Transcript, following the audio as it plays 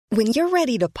When you're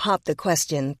ready to pop the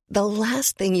question, the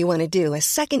last thing you want to do is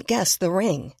second-guess the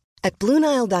ring. At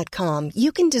BlueNile.com,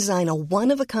 you can design a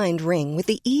one-of-a-kind ring with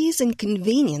the ease and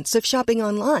convenience of shopping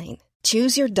online.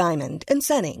 Choose your diamond and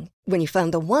setting. When you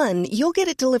find the one, you'll get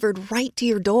it delivered right to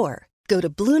your door. Go to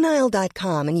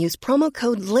BlueNile.com and use promo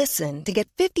code LISTEN to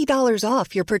get $50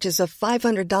 off your purchase of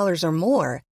 $500 or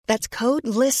more. That's code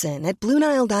LISTEN at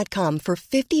BlueNile.com for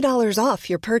 $50 off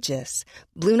your purchase.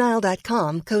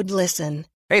 BlueNile.com, code LISTEN.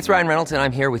 Hey, it's Ryan Reynolds, and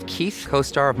I'm here with Keith,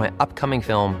 co-star of my upcoming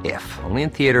film, If, only in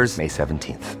theaters May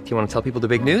 17th. Do you want to tell people the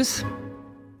big news?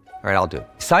 All right, I'll do it.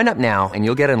 Sign up now and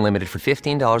you'll get unlimited for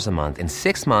 $15 a month and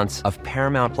 6 months of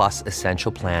Paramount Plus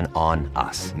Essential Plan on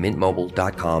us.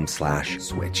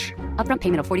 MintMobile.com/switch. Upfront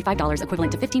payment of $45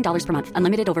 equivalent to $15 per month.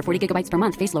 Unlimited over 40 gigabytes per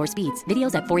month. Face lower speeds.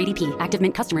 Videos at 480p. Active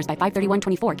Mint customers by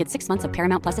 531.24 get 6 months of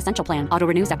Paramount Plus Essential Plan. Auto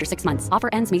renews after 6 months. Offer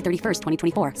ends May 31st,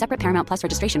 2024. Separate Paramount Plus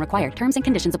registration required. Terms and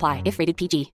conditions apply if rated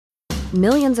PG.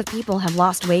 Millions of people have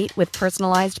lost weight with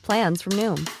personalized plans from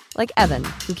Noom. Like Evan,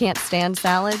 who can't stand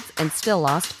salads and still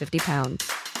lost 50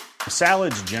 pounds.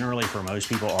 Salads generally for most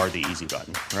people are the easy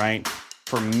button, right?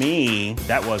 For me,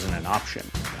 that wasn't an option.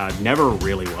 I never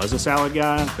really was a salad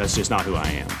guy. That's just not who I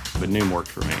am. But Noom worked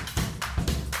for me.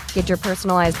 Get your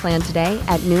personalized plan today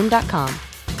at Noom.com.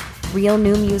 Real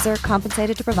Noom user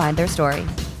compensated to provide their story.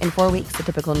 In 4 weeks, the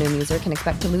typical Noom user can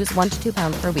expect to lose 1 to 2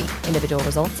 pounds per week. Individual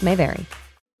results may vary.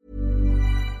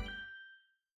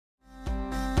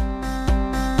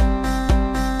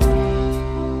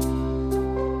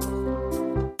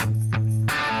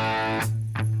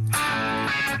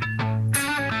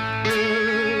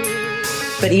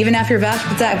 But even after you're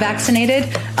vaccinated,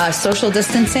 social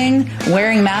distancing,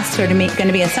 wearing masks are going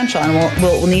to be essential, and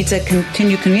we'll need to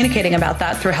continue communicating about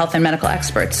that through health and medical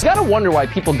experts. You gotta wonder why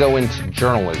people go into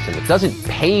journalism. It doesn't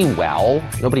pay well.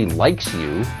 Nobody likes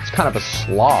you. It's kind of a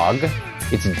slog.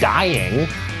 It's dying.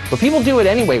 But people do it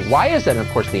anyway. Why is that? And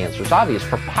of course, the answer is obvious: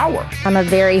 for power. I'm a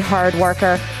very hard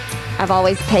worker. I've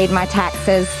always paid my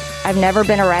taxes. I've never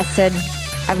been arrested.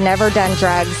 I've never done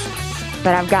drugs.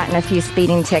 But I've gotten a few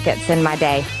speeding tickets in my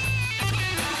day.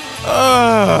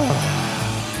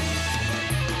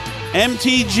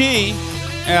 MTG,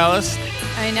 Alice.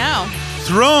 I know.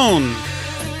 Thrown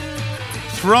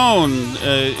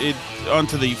it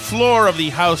onto the floor of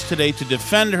the House today to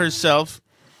defend herself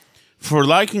for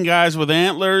liking guys with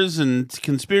antlers and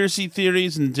conspiracy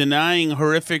theories and denying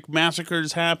horrific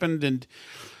massacres happened and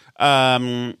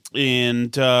wanting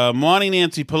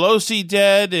Nancy Pelosi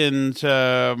dead and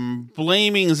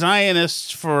blaming Zionists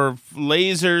for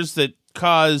lasers that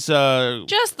cause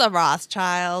just the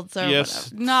Rothschilds or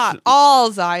yes, whatever. Not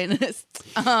all Zionists.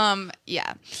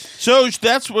 Yeah. So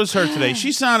that was her today.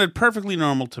 She sounded perfectly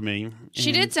normal to me.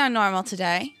 She did sound normal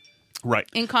today. Right.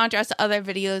 In contrast to other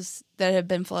videos that have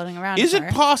been floating around. Is it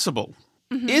possible?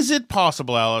 Mm-hmm. Is it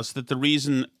possible, Alice, that the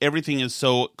reason everything is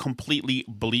so completely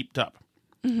bleeped up?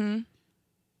 Mm-hmm.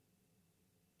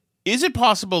 Is it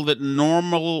possible that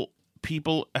normal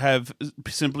people have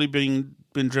simply been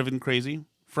driven crazy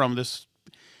from this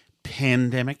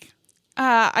pandemic?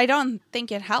 I don't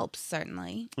think it helps,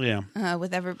 certainly. Yeah.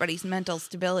 With everybody's mental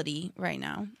stability right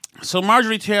now. So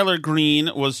Marjorie Taylor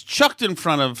Greene was chucked in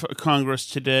front of Congress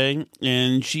today,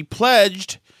 and she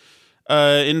pledged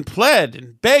and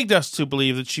begged us to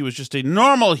believe that she was just a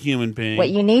normal human being. What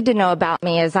you need to know about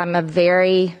me is I'm a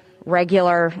very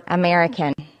regular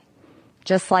American,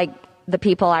 just like the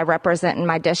people I represent in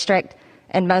my district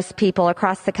and most people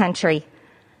across the country.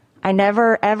 I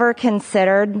never, ever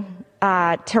considered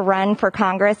to run for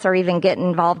Congress or even get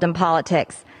involved in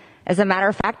politics. As a matter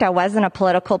of fact, I wasn't a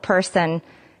political person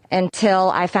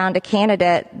until I found a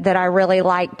candidate that I really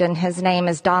liked, and his name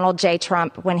is Donald J.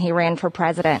 Trump when he ran for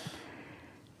president.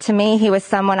 To me, he was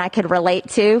someone I could relate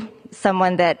to,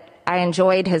 someone that I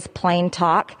enjoyed his plain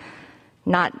talk.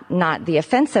 Not the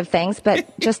offensive things,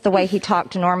 but just the way he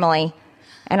talked normally.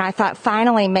 And I thought,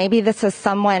 finally, maybe this is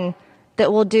someone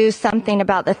that will do something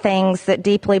about the things that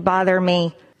deeply bother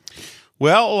me.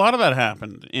 Well, a lot of that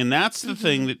happened. And that's the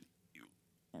thing that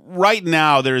right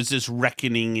now there is this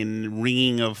reckoning and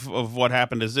ringing of what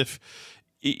happened, as if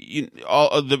all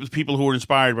of the people who were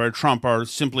inspired by Trump are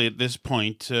simply at this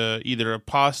point either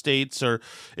apostates or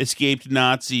escaped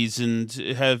Nazis and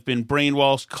have been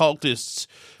brainwashed cultists.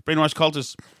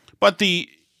 But the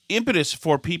impetus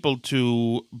for people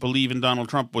to believe in Donald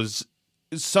Trump was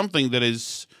something that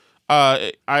is,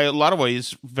 a lot of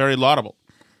ways, very laudable.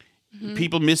 Mm-hmm.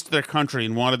 People missed their country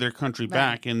and wanted their country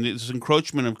back, and this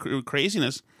encroachment of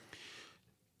craziness,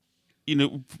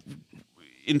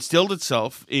 instilled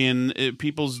itself in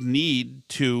people's need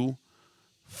to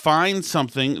find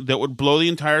something that would blow the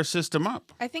entire system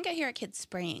up. I think I hear a kid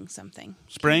spraying something.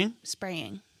 Spraying?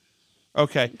 Spraying.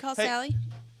 Okay. Call Sally.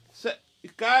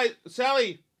 Guys,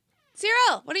 Sally.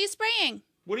 Cyril, what are you spraying?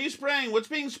 What are you spraying? What's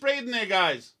being sprayed in there,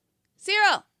 guys?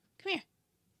 Cyril, come here.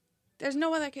 There's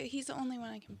no other. He's the only one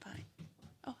I can find.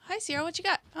 Oh, hi, Cyril. What you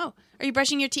got? Oh, are you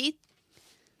brushing your teeth?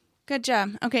 Good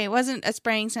job. Okay, it wasn't a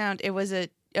spraying sound. It was an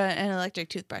electric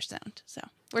toothbrush sound. So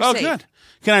we're safe. Good.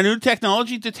 Can our new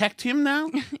technology detect him now?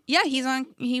 Yeah,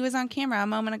 he was on camera a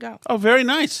moment ago. Oh, very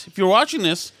nice. If you're watching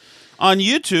this on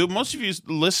YouTube, most of you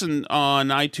listen on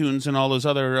iTunes and all those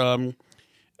other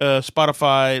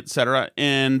Spotify, etc.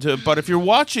 And but if you're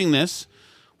watching this,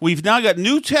 we've now got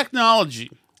new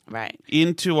technology. Right.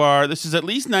 Into our, this is at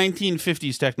least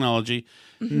 1950s technology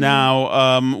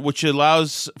now, which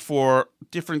allows for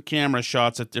different camera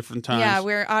shots at different times. Yeah,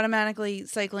 we're automatically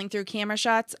cycling through camera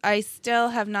shots. I still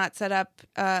have not set up,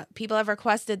 people have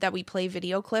requested that we play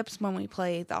video clips when we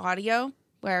play the audio,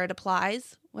 where it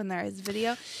applies when there is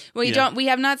video. We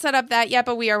have not set up that yet,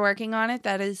 but we are working on it.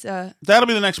 That is, that'll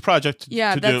be the next project.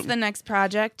 That's the next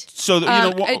project. So,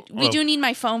 we do need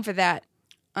my phone for that.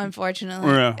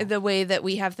 Unfortunately, the way that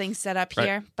we have things set up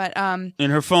here, but and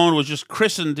her phone was just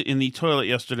christened in the toilet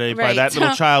yesterday by that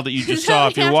little child that you just saw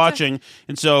if you're watching,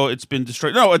 and so it's been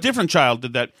destroyed. No, a different child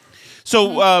did that.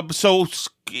 So,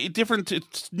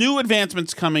 different new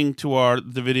advancements coming to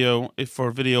the video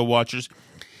for video watchers.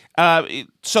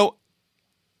 So,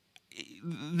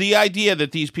 the idea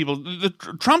that these people, the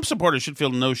Trump supporters, should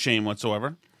feel no shame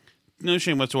whatsoever. No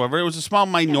shame whatsoever. It was a small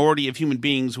minority of human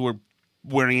beings who were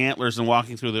wearing antlers and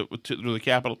walking through the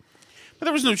Capitol. But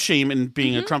there was no shame in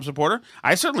being a Trump supporter.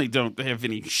 I certainly don't have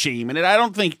any shame in it. I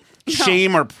don't think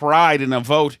shame or pride in a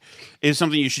vote is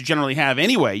something you should generally have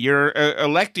anyway. You're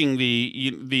electing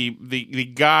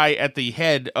the guy at the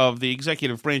head of the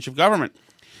executive branch of government.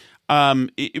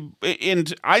 And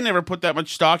I never put that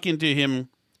much stock into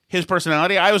his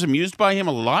personality. I was amused by him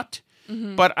a lot,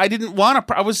 but I didn't want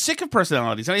to. I was sick of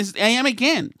personalities, and I am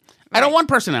again. I don't want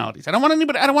personalities. I don't want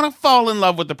anybody. I don't want to fall in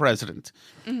love with the president.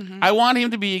 I want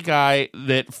him to be a guy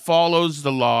that follows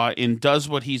the law and does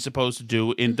what he's supposed to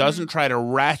do and doesn't try to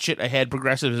ratchet ahead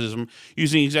progressivism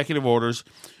using executive orders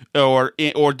or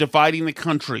dividing the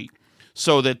country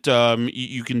so that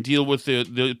you can deal with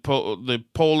the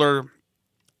polar.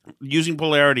 Using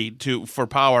polarity for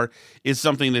power is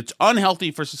something that's unhealthy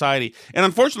for society. And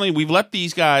unfortunately, we've let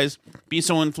these guys be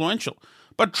so influential.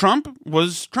 But Trump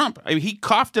was Trump. I mean, he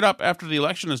coughed it up after the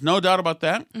election. There's no doubt about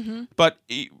that. But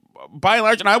by and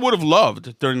large, and I would have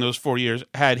loved during those 4 years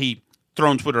had he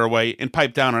thrown Twitter away and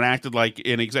piped down and acted like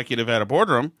an executive at a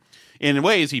boardroom. In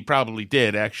ways, he probably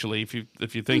did, actually, if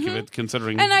you think of it,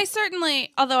 considering. And I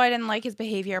certainly, although I didn't like his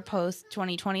behavior post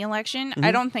 2020 election,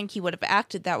 I don't think he would have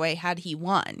acted that way had he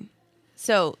won.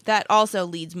 So that also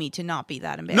leads me to not be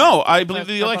that embarrassed. No, I believe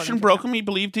the election broke him. He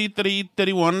believed that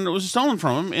he won, and it was stolen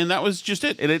from him, and that was just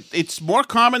it. And it's more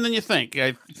common than you think.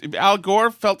 Al Gore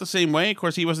felt the same way. Of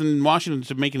course, he wasn't in Washington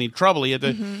to make any trouble. He had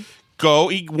to go.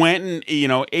 He went and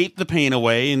ate the pain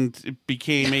away and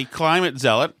became a climate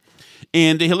zealot.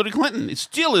 And Hillary Clinton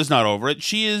still is not over it.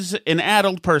 She is an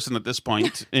adult person at this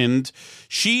point, and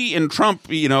she and Trump,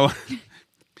 they're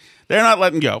not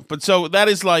letting go. But so that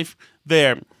is life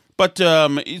there. But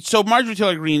so Marjorie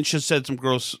Taylor Greene just said some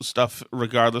gross stuff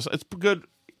regardless. It's good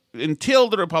until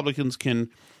the Republicans can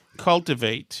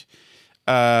cultivate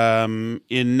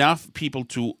enough people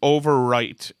to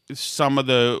overwrite some of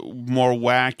the more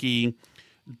wacky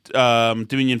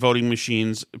Dominion voting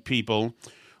machines people,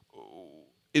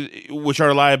 which are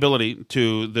a liability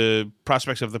to the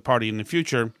prospects of the party in the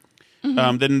future.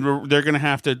 Then they're going to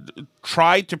have to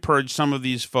try to purge some of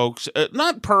these folks.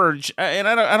 Not purge, and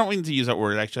I don't mean to use that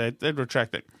word, actually. I'd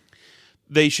retract it.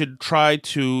 They should try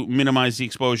to minimize the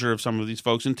exposure of some of these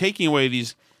folks. And taking away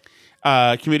these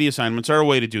committee assignments are a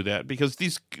way to do that. Because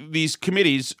these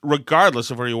committees, regardless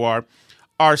of where you are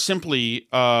simply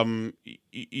what's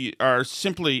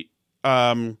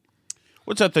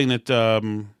that thing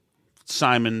that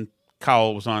Simon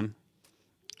Cowell was on?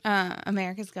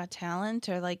 America's Got Talent,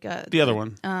 or like the other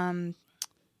one,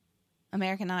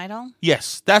 American Idol.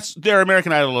 Yes, they're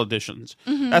American Idol auditions.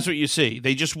 That's what you see.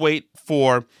 They just wait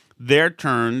for their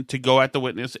turn to go at the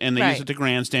witness, and they use it to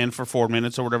grandstand for 4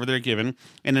 minutes or whatever they're given,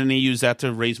 and then they use that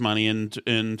to raise money and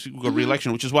go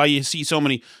re-election. Which is why you see so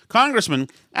many congressmen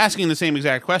asking the same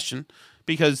exact question.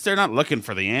 Because they're not looking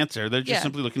for the answer. They're just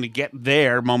simply looking to get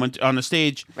their moment on the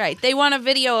stage. Right. They want a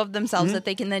video of themselves that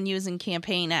they can then use in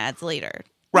campaign ads later.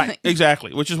 Right,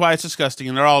 exactly. Which is why it's disgusting,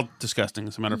 and they're all disgusting,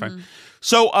 as a matter of fact.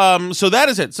 So that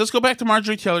is it. So let's go back to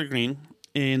Marjorie Taylor Greene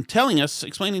and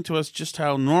explaining to us just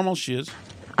how normal she is.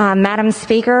 Madam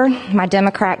Speaker, my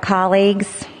Democrat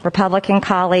colleagues, Republican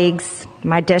colleagues,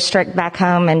 my district back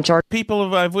home in Georgia.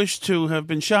 People I've wished to have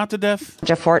been shot to death.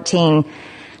 14,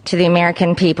 to the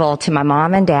American people, to my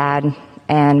mom and dad,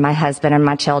 and my husband and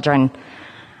my children.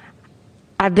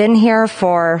 I've been here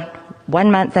for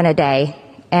 1 month and a day,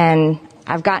 and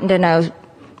I've gotten to know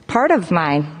part of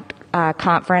my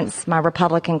conference, my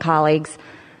Republican colleagues,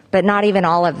 but not even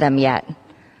all of them yet.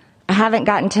 I haven't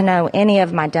gotten to know any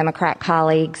of my Democrat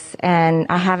colleagues, and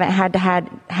I haven't had to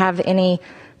have any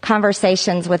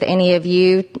conversations with any of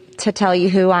you to tell you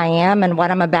who I am and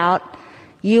what I'm about.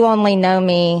 You only know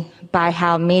me by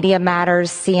how Media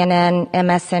Matters, CNN,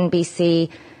 MSNBC,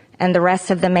 and the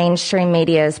rest of the mainstream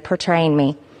media is portraying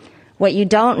me. What you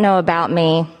don't know about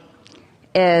me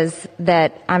is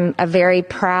that I'm a very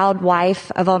proud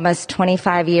wife of almost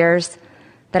 25 years,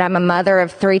 that I'm a mother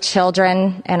of 3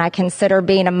 children, and I consider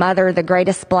being a mother the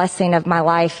greatest blessing of my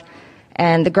life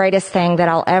and the greatest thing that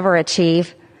I'll ever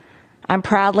achieve. I'm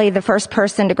proudly the first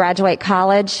person to graduate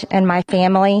college in my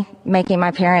family, making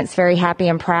my parents very happy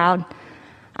and proud.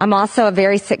 I'm also a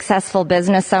very successful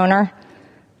business owner.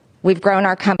 We've grown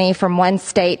our company from 1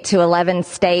 state to 11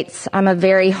 states. I'm a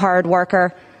very hard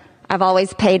worker. I've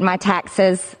always paid my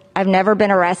taxes. I've never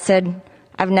been arrested.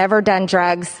 I've never done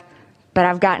drugs, but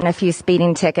I've gotten a few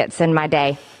speeding tickets in my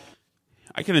day.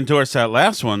 I can endorse that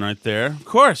last one right there. Of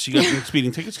course, you got some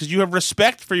speeding tickets because you have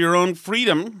respect for your own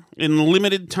freedom in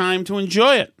limited time to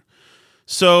enjoy it.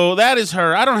 So that is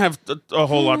her. I don't have a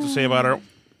whole lot to say about her.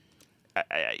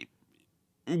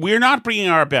 We're not bringing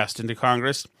our best into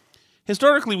Congress.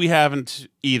 Historically, we haven't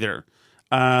either.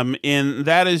 And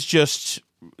that is just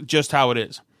how it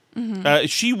is. Mm-hmm.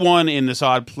 She won in this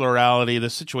odd plurality. The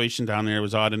situation down there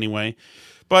was odd anyway.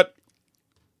 But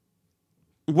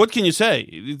what can you say?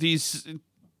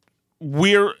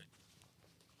 We're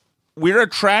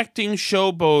attracting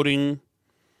showboating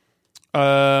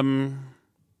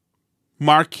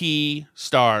marquee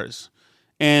stars,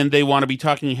 and they want to be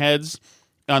talking heads.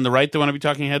 On the right, they want to be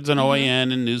talking heads on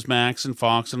OAN and Newsmax and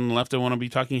Fox, and on the left, they want to be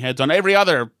talking heads on every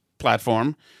other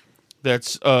platform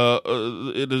that's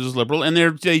it is liberal, and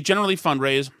they generally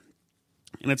fundraise,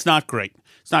 and it's not great.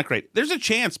 It's not great. There's a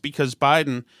chance because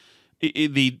Biden,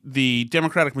 the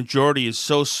Democratic majority is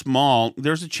so small,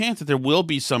 there's a chance that there will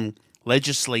be some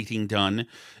legislating done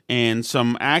and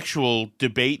some actual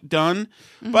debate done.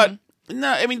 Mm-hmm. But no,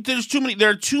 I mean, there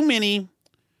are too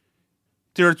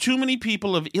many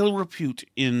people of ill repute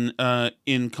in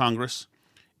Congress,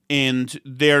 and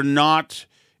they're not.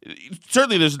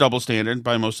 Certainly, there's a double standard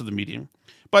by most of the media,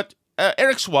 but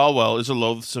Eric Swalwell is a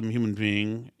loathsome human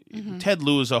being. Mm-hmm. Ted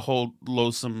Lieu is a whole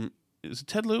loathsome. Is it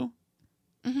Ted Lieu?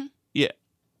 Mm-hmm. Yeah.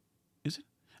 Is it?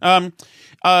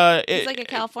 He's like a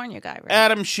California guy, right?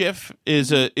 Adam Schiff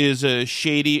is a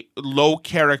shady, low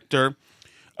character,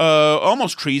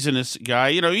 almost treasonous guy.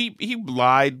 You know, he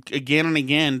lied again and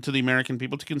again to the American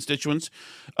people, to constituents,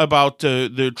 about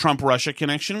the Trump-Russia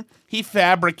connection. He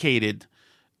fabricated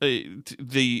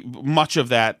the much of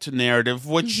that narrative,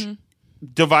 which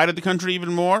divided the country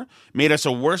even more, made us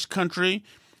a worse country,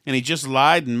 and he just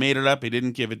lied and made it up. He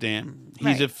didn't give a damn.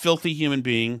 He's a filthy human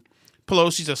being.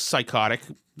 Pelosi's a psychotic.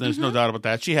 There's no doubt about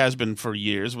that. She has been for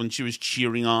years. When she was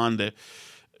cheering on the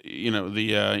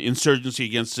insurgency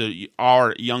against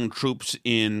our young troops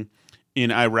in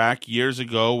Iraq years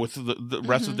ago with the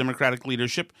rest of Democratic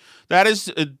leadership, that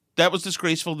was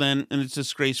disgraceful then, and it's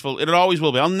disgraceful. It always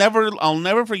will be. I'll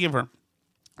never forgive her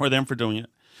or them for doing it.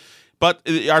 But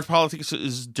our politics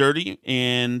is dirty,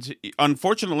 and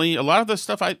unfortunately, a lot of this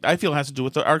stuff I feel has to do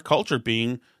with our culture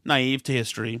being naive to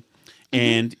history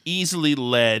and easily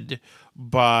led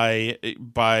by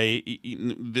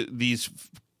these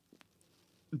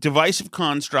divisive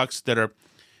constructs that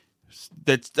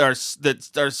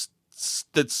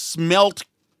smelt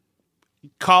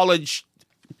college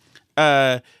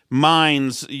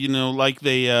minds,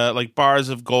 like bars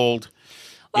of gold.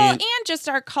 Well, and just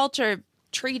our culture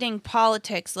treating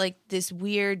politics like this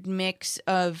weird mix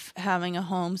of having a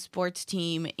home sports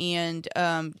team and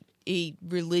a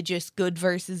religious good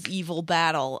versus evil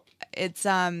battle. It's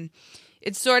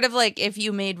sort of like if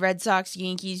you made Red Sox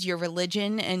Yankees your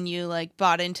religion and you like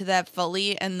bought into that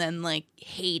fully and then like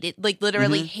hated, like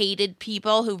literally hated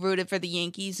people who rooted for the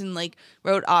Yankees and like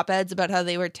wrote op-eds about how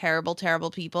they were terrible, terrible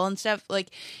people and stuff.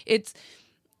 Like it's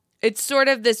sort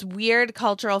of this weird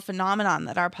cultural phenomenon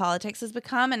that our politics has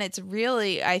become, and it's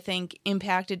really, I think,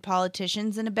 impacted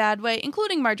politicians in a bad way,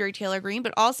 including Marjorie Taylor Greene,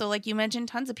 but also, like you mentioned,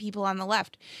 tons of people on the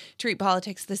left treat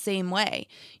politics the same way.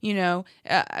 You know,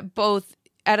 both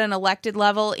at an elected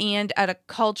level and at a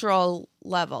cultural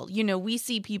level. You know, we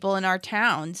see people in our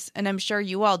towns, and I'm sure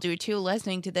you all do too,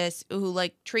 listening to this, who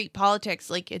like treat politics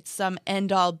like it's some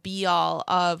end all be all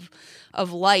of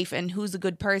life and who's a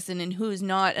good person and who's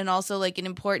not, and also like an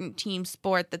important team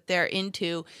sport that they're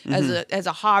into as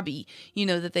a hobby, you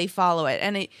know, that they follow it.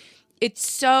 And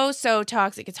it's so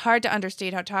toxic. It's hard to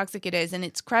understate how toxic it is, and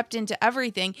it's crept into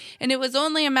everything. And it was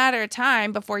only a matter of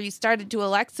time before you started to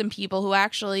elect some people who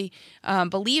actually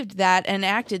believed that and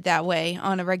acted that way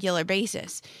on a regular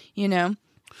basis, you know?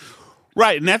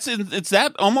 Right, and it's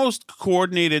that almost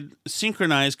coordinated,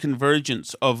 synchronized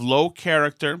convergence of low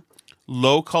character,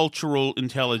 low cultural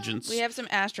intelligence. We have some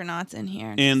astronauts in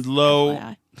here. And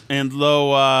low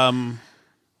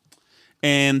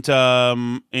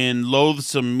and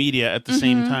loathsome media at the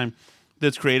same time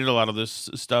that's created a lot of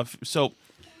this stuff. So,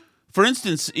 for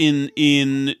instance, in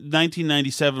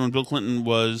 1997, when Bill Clinton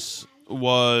was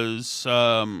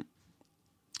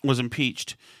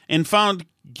impeached and found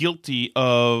guilty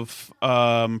of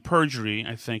perjury,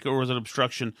 I think, or was it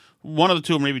obstruction? One of the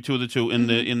two, or maybe two of the two,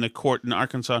 in the court in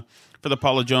Arkansas for the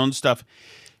Paula Jones stuff.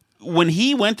 When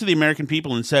he went to the American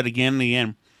people and said again and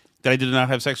again that I did not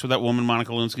have sex with that woman,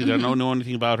 Monica Lewinsky, that I don't know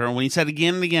anything about her. And when he said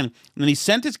again and again, and then he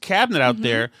sent his cabinet out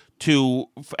there to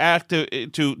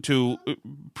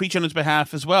preach on his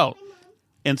behalf as well,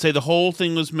 and say the whole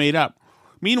thing was made up.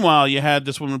 Meanwhile, you had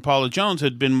this woman, Paula Jones, who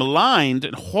had been maligned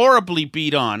and horribly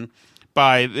beat on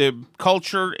by the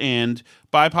culture and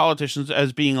by politicians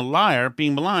as being a liar,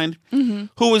 being maligned, who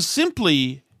was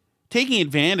simply taking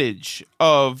advantage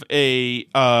of a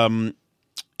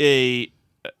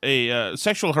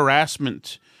sexual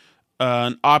harassment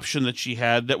option that she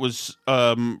had that was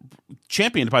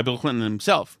championed by Bill Clinton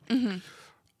himself.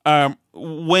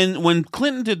 When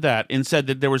Clinton did that and said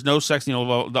that there was no sex, you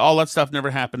know, all that stuff never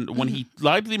happened, when he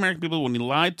lied to the American people, when he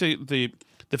lied to the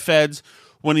feds,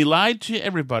 when he lied to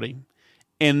everybody,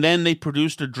 and then they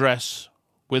produced a dress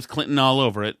with Clinton all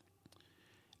over it,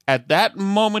 at that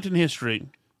moment in history,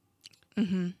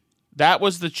 that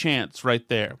was the chance right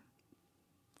there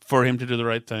for him to do the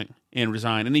right thing and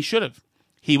resign. And he should have.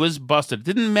 He was busted. It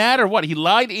didn't matter what. He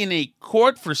lied in a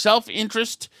court for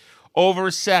self-interest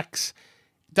over sex.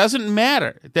 Doesn't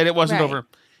matter that it wasn't over.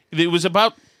 It was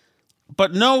about...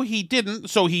 But no, he didn't.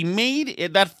 So he made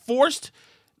it... That forced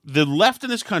the left in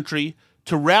this country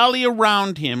to rally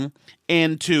around him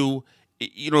and to,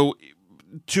 you know,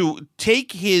 to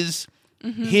take his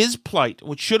plight,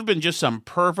 which should have been just some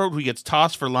pervert who gets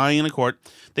tossed for lying in a court.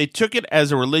 They took it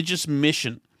as a religious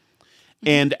mission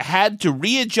and had to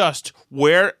readjust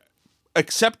where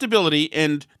acceptability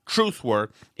and truth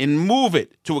were and move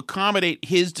it to accommodate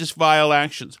his vile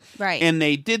actions. Right. And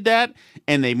they did that,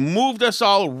 and they moved us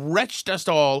all, wretched us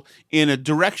all in a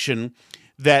direction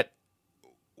that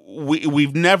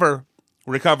we've never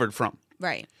recovered from.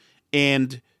 Right.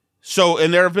 And so,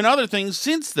 and there have been other things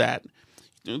since that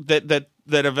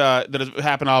have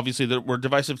happened, obviously, that were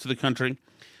divisive to the country.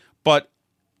 But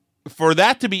for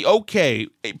that to be okay,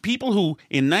 people who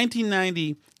in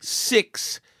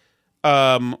 1996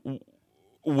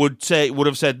 would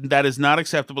have said that is not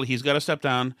acceptable, he's got to step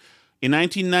down, in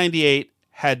 1998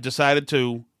 had decided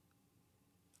to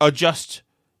adjust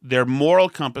their moral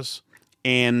compass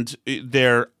and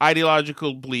their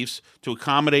ideological beliefs to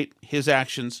accommodate his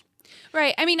actions.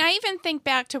 Right. I mean, I even think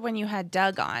back to when you had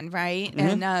Doug on, right?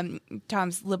 And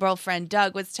Tom's liberal friend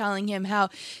Doug was telling him how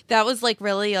that was like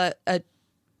really a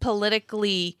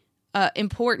politically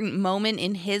important moment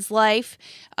in his life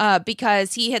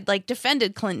because he had like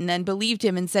defended Clinton and believed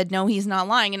him and said, no, he's not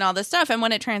lying and all this stuff. And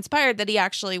when it transpired that he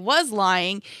actually was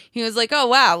lying, he was like, oh,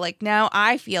 wow, like now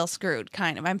I feel screwed,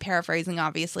 kind of. I'm paraphrasing,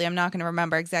 obviously. I'm not going to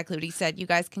remember exactly what he said. You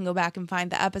guys can go back and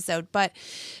find the episode. But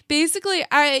basically,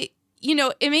 it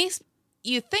makes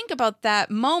you think about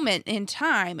that moment in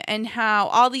time and how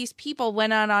all these people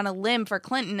went out on a limb for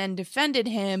Clinton and defended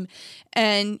him,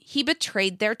 and he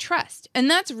betrayed their trust. And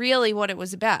that's really what it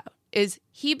was about, is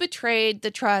he betrayed the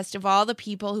trust of all the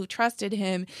people who trusted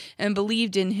him and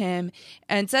believed in him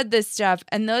and said this stuff.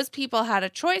 And those people had a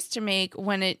choice to make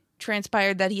when it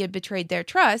transpired that he had betrayed their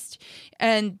trust,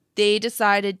 and they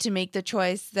decided to make the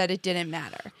choice that it didn't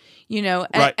matter,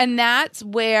 right. And that's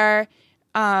where,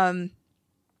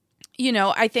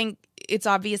 I think it's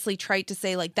obviously trite to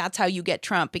say like that's how you get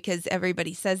Trump because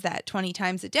everybody says that 20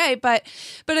 times a day. But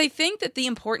I think that the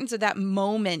importance of that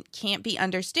moment can't be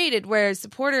understated, where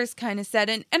supporters kind of said,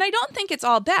 and I don't think it's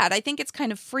all bad. I think it's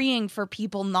kind of freeing for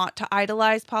people not to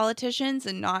idolize politicians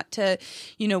and not to,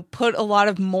 put a lot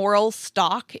of moral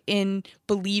stock in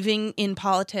believing in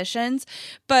politicians.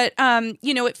 But,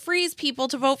 it frees people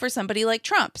to vote for somebody like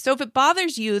Trump. So if it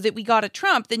bothers you that we got a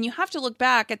Trump, then you have to look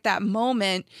back at that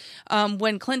moment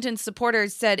when Clinton's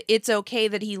supporters said it's okay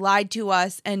that he lied to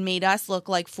us and made us look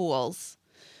like fools.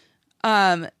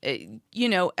 As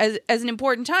an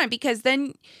important time, because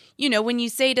then, when you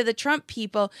say to the Trump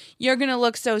people, you're going to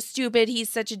look so stupid, he's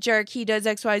such a jerk, he does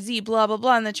XYZ, blah, blah,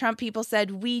 blah. And the Trump people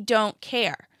said, we don't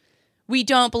care. We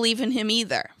don't believe in him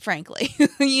either, frankly.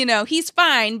 He's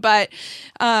fine, but,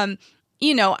 I'm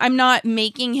not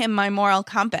making him my moral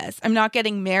compass. I'm not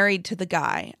getting married to the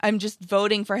guy. I'm just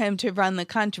voting for him to run the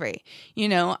country.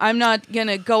 I'm not going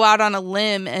to go out on a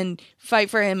limb and fight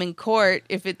for him in court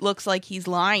if it looks like he's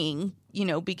lying,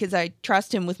 because I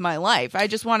trust him with my life. I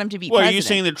just want him to be president. Are you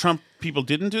saying that Trump people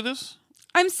didn't do this?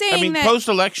 I'm saying that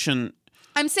post-election.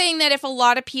 I'm saying that if a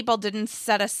lot of people didn't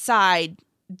set aside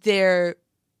their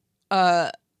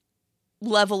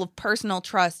level of personal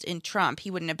trust in Trump, he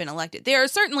wouldn't have been elected. There are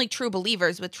certainly true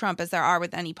believers with Trump, as there are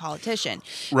with any politician.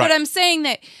 Right. But I'm saying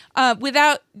that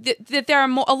that there are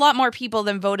a lot more people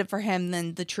than voted for him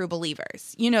than the true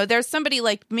believers. There's somebody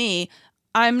like me.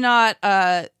 I'm not.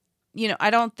 I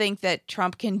don't think that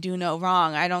Trump can do no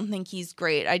wrong. I don't think he's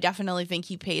great. I definitely think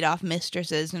he paid off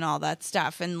mistresses and all that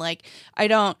stuff. And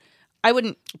I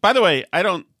wouldn't. By the way, I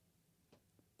don't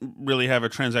really have a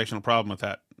transactional problem with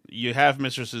that. You have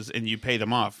mistresses and you pay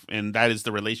them off, and that is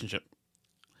the relationship.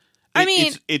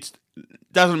 It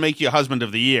doesn't make you a husband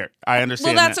of the year. I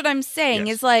understand. Well, that's what I'm saying.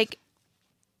 Yes.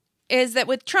 Is that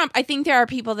with Trump? I think there are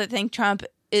people that think Trump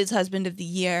is husband of the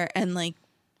year and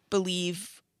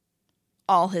believe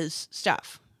all his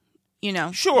stuff.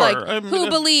 Sure. Who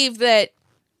believe that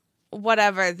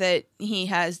whatever, that he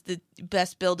has the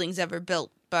best buildings ever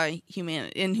built by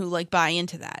humanity, and who buy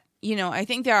into that. I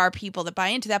think there are people that buy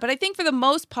into that, but I think for the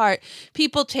most part,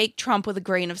 people take Trump with a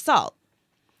grain of salt.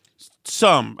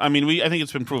 Some. I think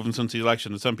it's been proven since the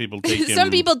election that some people take him.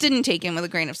 Some people didn't take him with a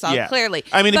grain of salt, clearly.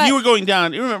 If you were going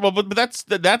down,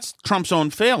 but that's Trump's own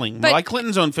failing. Like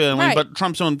Clinton's own failing, right. But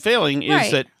Trump's own failing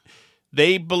is that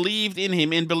they believed in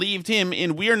him,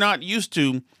 and we're not used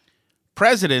to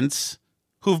presidents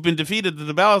who've been defeated at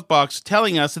the ballot box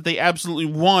telling us that they absolutely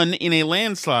won in a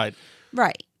landslide.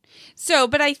 Right. So,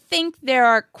 but I think there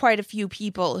are quite a few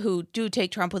people who do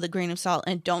take Trump with a grain of salt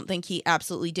and don't think he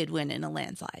absolutely did win in a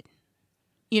landslide.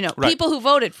 Right. People who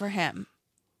voted for him,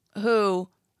 who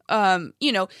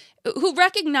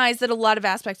recognize that a lot of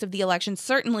aspects of the election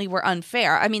certainly were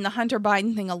unfair. The Hunter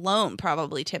Biden thing alone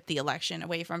probably tipped the election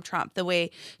away from Trump, the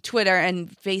way Twitter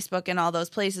and Facebook and all those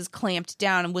places clamped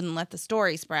down and wouldn't let the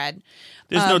story spread.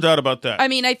 There's no doubt about that.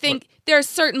 I think there's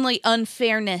certainly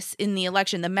unfairness in the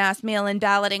election, the mass mail-in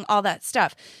balloting, all that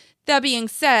stuff. That being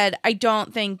said, I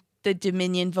don't think the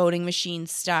Dominion voting machine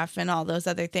stuff and all those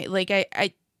other things,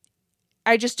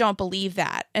 I just don't believe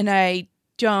that. And I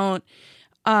don't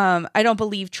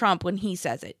believe Trump when he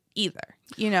says it either,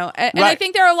 and right. I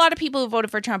think there are a lot of people who voted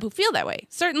for Trump who feel that way.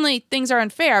 Certainly things are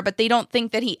unfair, but they don't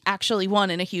think that he actually won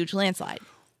in a huge landslide.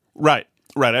 Right.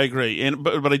 I agree.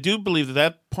 But I do believe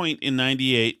that point in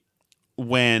 98,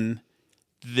 when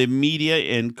the media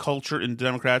and culture and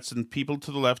Democrats and people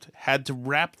to the left had to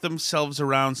wrap themselves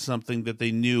around something that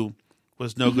they knew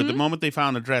was no good. The moment they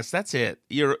found a dress, that's it.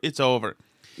 It's over.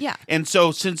 Yeah. And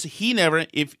so since he never,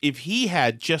 if he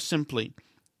had just simply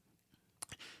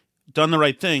done the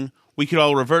right thing, we could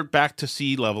all revert back to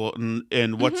sea level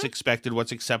and what's expected,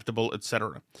 what's acceptable,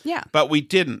 etc. Yeah. But we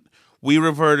didn't. We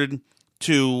reverted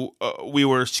to, we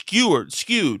were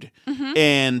skewed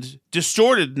and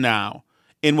distorted now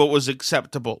in what was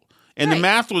acceptable. And the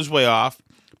math was way off,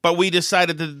 but we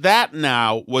decided that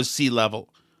now was sea level.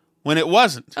 When it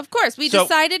wasn't. Of course. We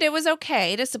decided it was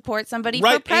okay to support somebody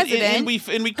for president and we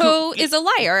who is a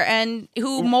liar and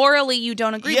who morally you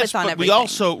don't agree with on everything.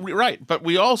 But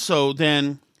we also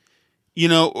then,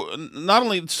 not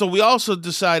only, so we also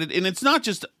decided, and it's not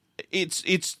just,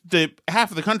 it's the half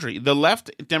of the country, the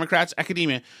left, Democrats,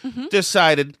 academia,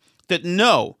 decided that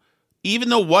no, even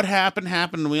though what happened,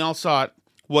 and we all saw it,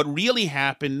 what really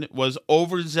happened was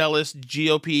overzealous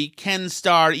GOP,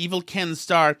 evil Ken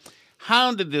Starr,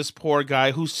 hounded this poor guy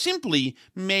who simply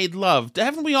made love.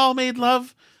 Haven't we all made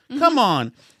love? Come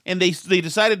on. And they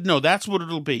decided, no, that's what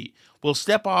it'll be. We'll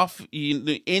step off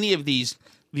any of these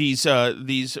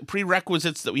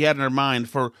prerequisites that we had in our mind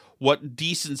for what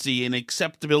decency and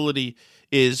acceptability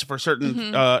is for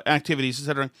certain activities,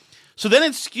 etc. So then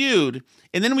it's skewed,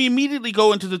 and then we immediately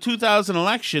go into the 2000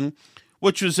 election,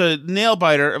 which was a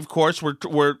nail-biter, of course,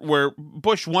 where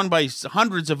Bush won by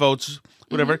hundreds of votes,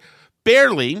 whatever,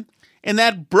 barely, and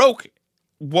that broke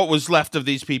what was left of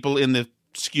these people in the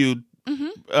skewed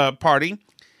party.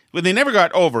 But they never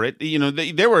got over it. You know,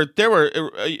 there were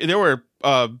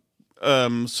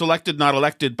selected, not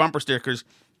elected bumper stickers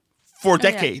for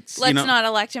decades. Let's not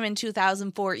elect him in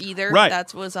 2004 either. Right.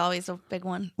 That was always a big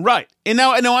one. Right. And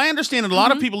now I understand that a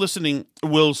lot of people listening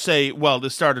will say, well,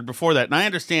 this started before that. And I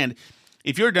understand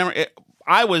if you're a Democrat,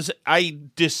 I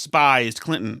despised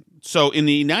Clinton. So in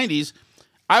the 90s,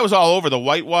 I was all over the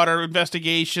Whitewater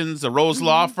investigations, the Rose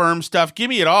Law Firm stuff. Give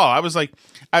me it all. I was like,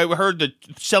 I heard the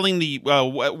selling the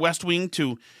West Wing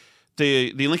to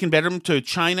the Lincoln bedroom to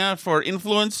China for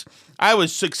influence. I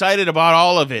was excited about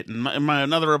all of it. And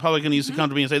another Republican used to come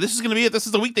to me and say, this is going to be it. This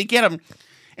is the week they get him.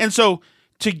 And so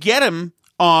to get him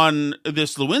on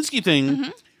this Lewinsky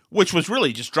thing, which was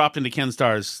really just dropped into Ken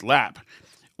Starr's lap,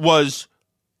 was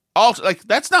also like,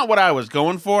 that's not what I was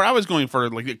going for. I was going for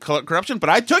like corruption, but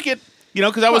I took it,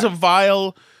 because I was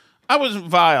I wasn't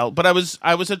vile, but I was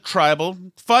a tribal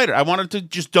fighter. I wanted to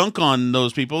just dunk on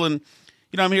those people. And,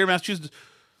 I'm here in Massachusetts.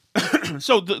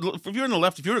 So if you're on the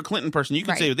left, if you're a Clinton person, you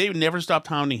can say they would never stop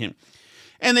hounding him.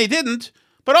 And they didn't.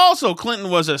 But also, Clinton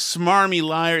was a smarmy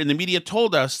liar, and the media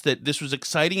told us that this was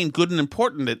exciting and good and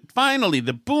important, that finally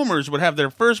the boomers would have their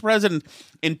first president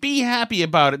and be happy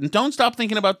about it, and don't stop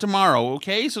thinking about tomorrow,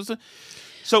 okay? So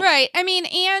right. I mean,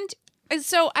 and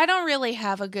so I don't really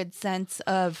have a good sense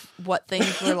of what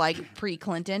things were like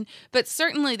pre-Clinton, but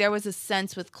certainly there was a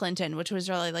sense with Clinton, which was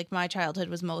really like my childhood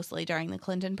was mostly during the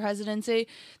Clinton presidency.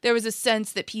 There was a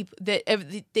sense that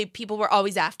people were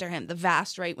always after him, the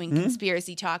vast right-wing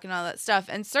conspiracy talk and all that stuff.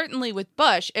 And certainly with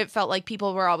Bush, it felt like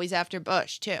people were always after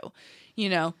Bush too.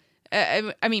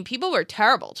 I mean, people were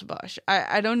terrible to Bush.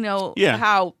 I don't know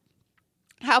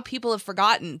how people have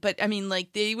forgotten, but I mean,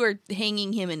 like they were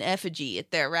hanging him in effigy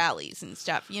at their rallies and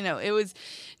stuff. It was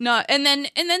not, and then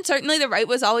certainly the right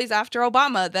was always after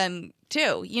Obama then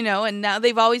too. And now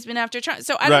they've always been after Trump.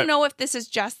 So I don't know if this is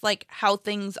just like how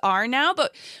things are now,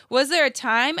 but was there a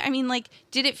time? I mean, like,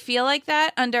 did it feel like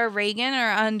that under Reagan or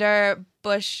under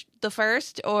Bush the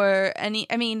first, or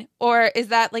or is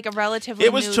that like a relatively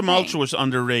It was new tumultuous thing?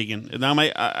 Under Reagan. Now,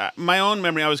 my own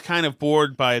memory, I was kind of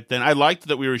bored by it then. I liked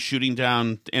that we were shooting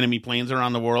down enemy planes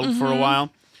around the world for a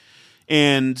while.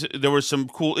 And there was some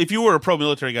cool... If you were a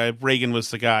pro-military guy, Reagan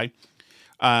was the guy.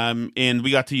 And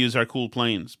we got to use our cool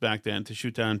planes back then to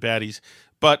shoot down baddies.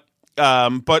 But I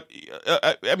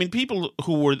mean, people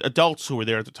who were adults who were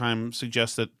there at the time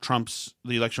suggest that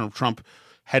the election of Trump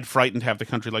had frightened half the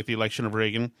country like the election of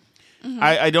Reagan.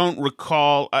 I don't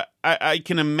recall. I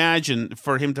can imagine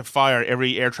for him to fire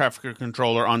every air traffic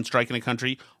controller on strike in a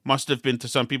country must have been to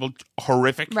some people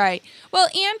horrific. Right. Well,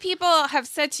 and people have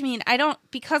said to me, and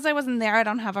because I wasn't there, I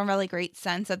don't have a really great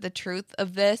sense of the truth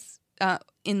of this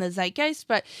in the zeitgeist,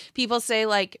 but people say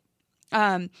like,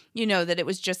 that it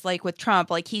was just like with Trump,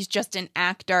 like he's just an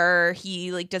actor.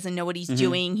 He like doesn't know what he's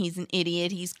doing. He's an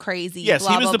idiot. He's crazy. Yes,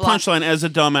 blah, he was blah, the blah. punchline as a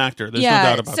dumb actor. There's no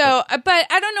doubt about that. But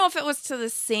I don't know if it was to the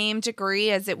same degree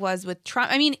as it was with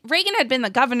Trump. I mean, Reagan had been the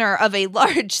governor of a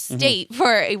large state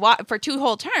for 2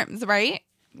 whole terms, right?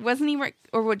 Wasn't he,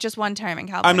 or just one term in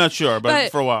California? I'm not sure,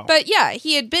 but for a while. But yeah,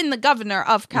 he had been the governor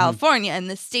of California, and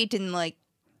the state didn't like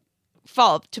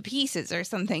fall to pieces or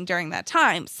something during that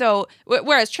time. So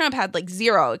whereas Trump had like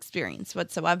zero experience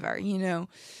whatsoever,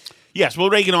 Yes, well,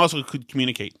 Reagan also could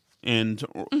communicate and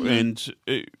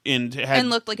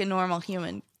looked like a normal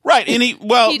human. Right, and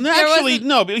but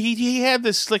he had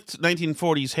this slicked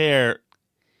 1940s hair.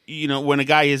 When a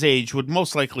guy his age would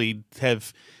most likely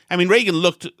have. I mean, Reagan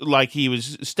looked like he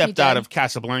was stepped out of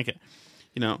Casablanca.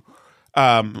 I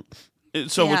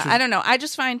don't know. I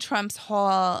just find Trump's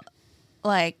whole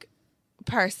like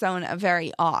persona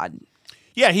very odd.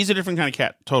 Yeah, he's a different kind of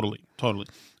cat. Totally.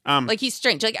 Like he's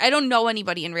strange. Like I don't know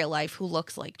anybody in real life who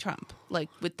looks like Trump, like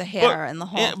with the hair and the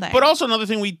whole thing. But also another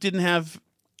thing we didn't have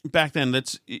back then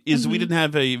we didn't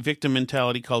have a victim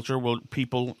mentality culture where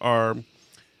people are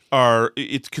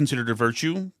it's considered a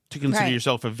virtue to consider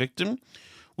yourself a victim.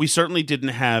 We certainly didn't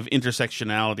have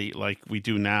intersectionality like we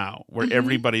do now, where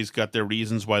everybody's got their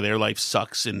reasons why their life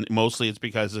sucks, and mostly it's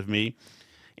because of me.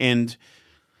 And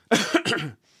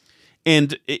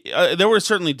there were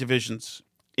certainly divisions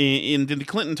in the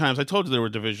Clinton times. I told you there were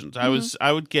divisions.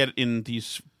 I would get in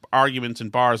these arguments in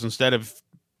bars instead of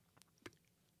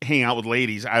hanging out with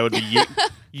ladies. I would be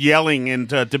yelling and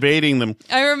debating them.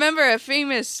 I remember a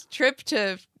famous trip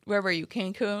to where were you,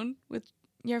 Cancun with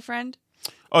your friend?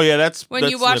 Oh yeah, that's when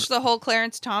you watched the whole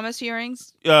Clarence Thomas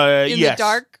hearings in yes. the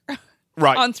dark,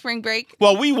 right, on spring break.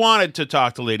 Well, we wanted to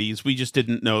talk to ladies, we just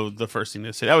didn't know the first thing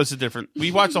to say. That was a different.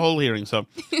 We watched the whole hearing, so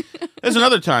there's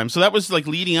another time. So that was like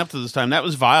leading up to this time. That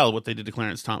was vile what they did to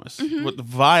Clarence Thomas.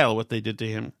 Vile what they did to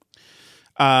him.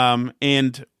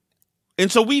 And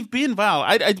so we've been vile.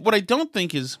 What I don't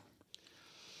think is.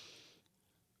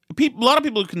 A lot of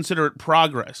people consider it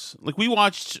progress. Like we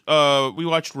watched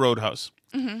Roadhouse,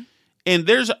 and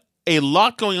there's a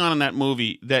lot going on in that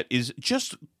movie that is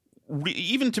just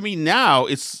even to me now.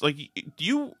 It's like,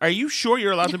 are you sure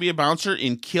you're allowed to be a bouncer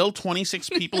and kill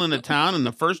 26 people in a town in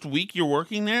the first week you're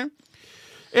working there?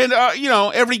 And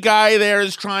every guy there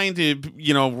is trying to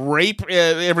rape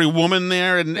every woman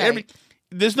there, and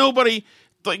there's nobody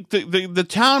like the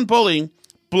town bully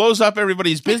blows up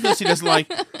everybody's business he doesn't like,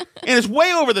 and it's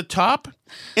way over the top.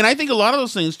 And I think a lot of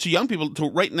those things to young people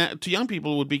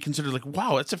would be considered like,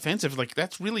 wow, that's offensive. Like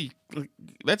that's really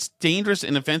that's dangerous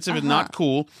and offensive and not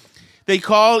cool. They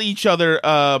call each other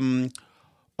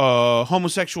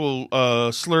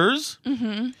homosexual slurs,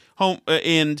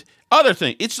 and other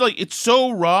thing. It's like it's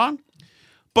so raw,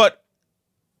 but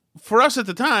for us at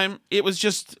the time, it was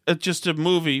just a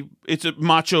movie. It's a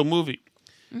macho movie,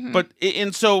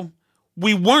 and so.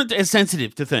 We weren't as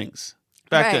sensitive to things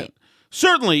back then.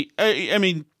 Certainly, I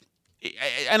mean,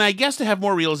 and I guess to have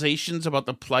more realizations about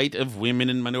the plight of women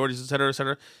and minorities, et cetera, et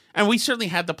cetera. And we certainly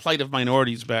had the plight of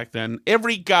minorities back then.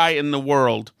 Every guy in the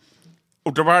world,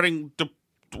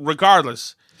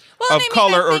 regardless of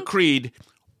color or creed,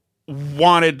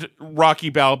 wanted Rocky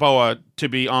Balboa to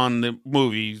be on the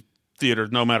movie theater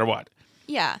no matter what.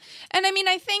 Yeah. And I mean,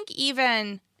 I think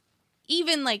even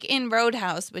like in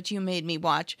Roadhouse, which you made me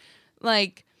watch,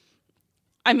 like,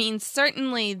 I mean,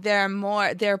 certainly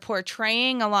they're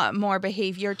portraying a lot more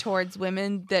behavior towards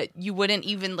women that you wouldn't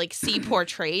even like see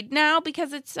portrayed now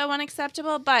because it's so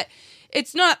unacceptable, but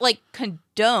it's not like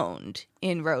condoned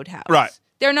in Roadhouse. Right.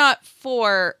 They're not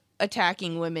for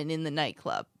attacking women in the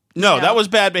nightclub. No, that was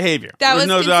bad behavior. That was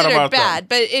no doubt considered about bad, that.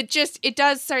 but it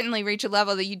does certainly reach a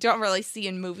level that you don't really see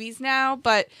in movies now,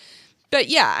 but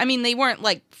yeah, I mean, they weren't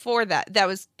like for that. That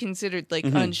was considered like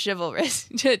unchivalrous,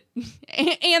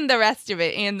 and the rest of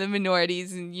it, and the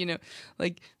minorities, and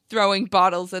like throwing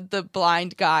bottles at the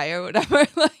blind guy or whatever.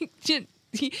 Like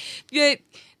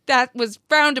that was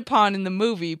frowned upon in the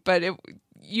movie, but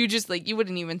you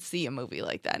wouldn't even see a movie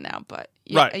like that now. But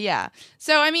yeah.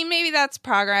 So I mean, maybe that's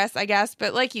progress, I guess.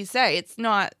 But like you say, it's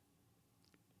not.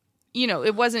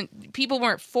 It wasn't. People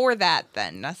weren't for that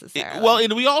then necessarily.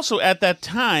 And we also at that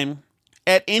time.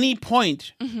 At any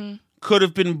point, could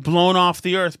have been blown off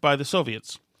the earth by the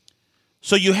Soviets.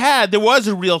 So there was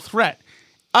a real threat.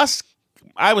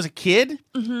 I was a kid,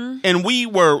 and we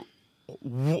were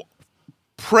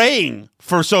praying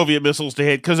for Soviet missiles to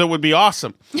hit because it would be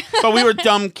awesome. But we were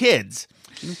dumb kids.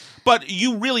 But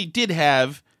you really did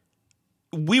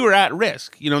we were at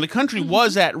risk. The country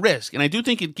was at risk. And I do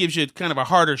think it gives you kind of a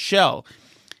harder shell.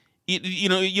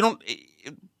 You don't...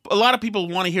 A lot of people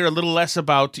want to hear a little less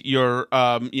about your,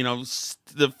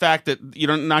 the fact that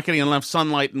you're not getting enough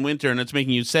sunlight in winter and it's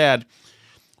making you sad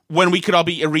when we could all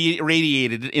be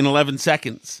irradiated in 11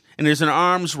 seconds. And there's an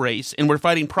arms race and we're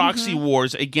fighting proxy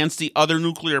wars against the other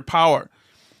nuclear power.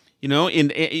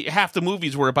 In half the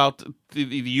movies were about the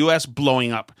U.S.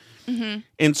 blowing up.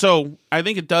 And so I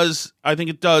think it does,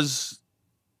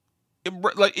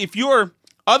 if you're,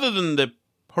 other than the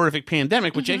horrific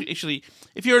pandemic, which actually,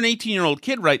 if you're an 18-year-old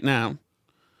kid right now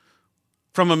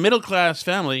from a middle-class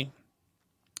family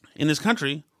in this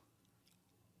country,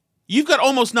 you've got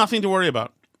almost nothing to worry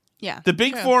about. Yeah, the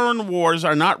big foreign wars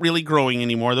are not really growing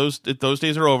anymore. Those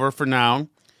days are over for now.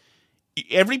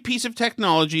 Every piece of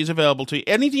technology is available to you.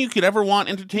 Anything you could ever want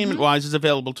entertainment-wise is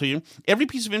available to you. Every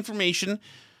piece of information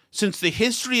since the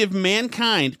history of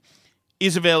mankind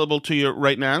is available to you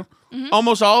right now.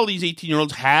 Almost all of these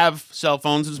 18-year-olds have cell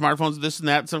phones and smartphones and this and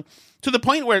that. So to the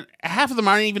point where half of them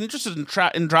aren't even interested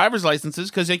in driver's licenses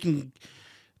because they can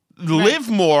live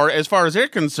more, as far as they're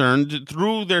concerned,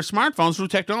 through their smartphones, through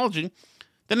technology,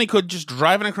 than they could just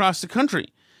driving across the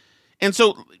country. And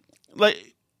so,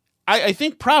 I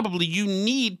think probably you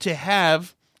need to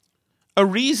have a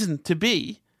reason to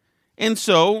be. And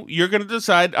so you're going to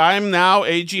decide, I'm now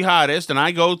a jihadist, and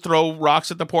I go throw rocks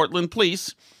at the Portland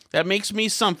police. That makes me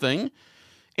something,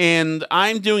 and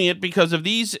I'm doing it because of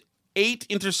these 8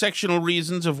 intersectional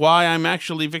reasons of why I'm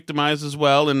actually victimized as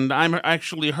well, and I'm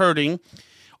actually hurting.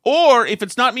 Or if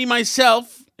it's not me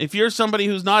myself, if you're somebody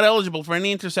who's not eligible for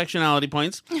any intersectionality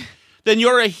points, then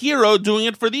you're a hero doing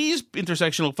it for these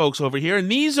intersectional folks over here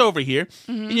and these over here,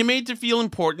 and you're made to feel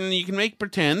important, and you can make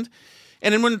pretend.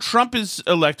 And then when Trump is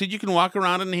elected, you can walk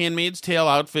around in Handmaid's Tale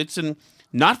outfits and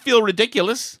not feel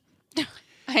ridiculous.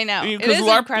 I know. It Because is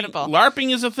incredible.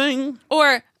 LARPing is a thing.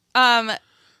 Or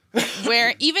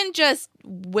even just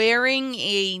wearing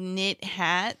a knit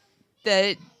hat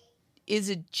that is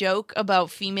a joke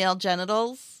about female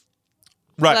genitals.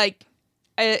 Right. Like,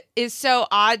 it is so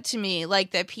odd to me,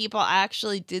 like, that people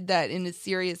actually did that in a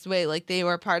serious way. Like, they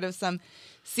were part of some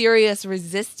serious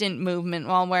resistant movement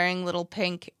while wearing little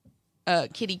pink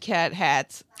kitty cat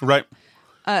hats. Right.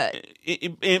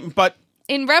 But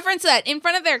in reference to that, in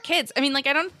front of their kids. I mean, like,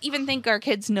 I don't even think our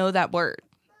kids know that word.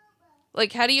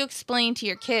 Like, how do you explain to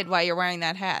your kid why you're wearing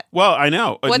that hat? Well, I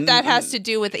know. What that has to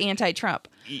do with anti-Trump.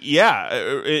 Yeah.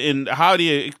 And how do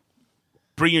you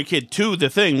bring your kid to the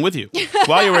thing with you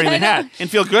while you're wearing the hat and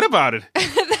feel good about it?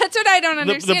 That's what I don't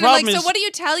understand. The problem like, is, so what do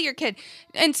you tell your kid?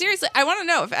 And seriously, I want to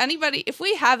know if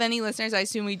we have any listeners, I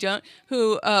assume we don't,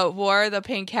 who wore the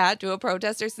pink hat to a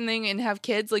protest or something and have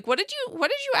kids. Like, what did you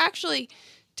actually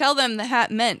tell them the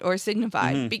hat meant or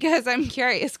signified? Because I'm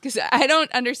curious, because I don't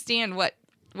understand what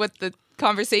the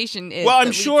conversation is. Well,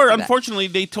 I'm sure, unfortunately,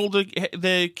 they told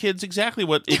the kids exactly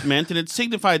what it meant, and it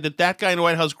signified that guy in the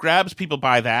White House grabs people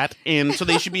by that, and so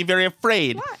they should be very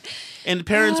afraid. And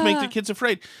parents make their kids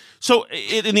afraid. So,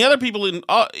 and the other people in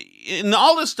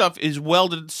all this stuff is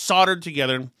welded, soldered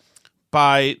together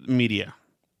by media.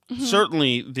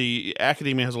 Certainly, the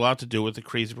academia has a lot to do with the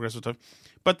crazy progressive stuff.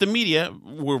 But the media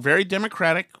were very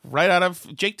democratic, right out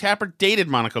of Jake Tapper dated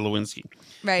Monica Lewinsky.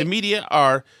 Right. The media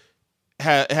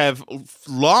have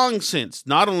long since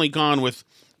not only gone with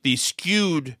the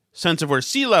skewed sense of where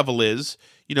sea level is,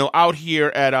 out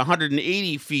here at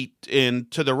 180 feet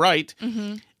and to the right,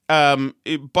 but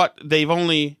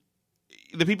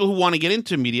the people who want to get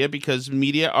into media, because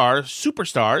media are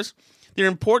superstars, they're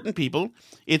important people.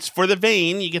 It's for the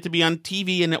vain. You get to be on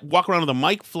TV and walk around with a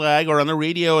mic flag or on the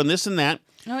radio and this and that.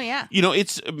 Oh, yeah.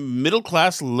 It's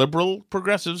middle-class, liberal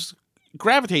progressives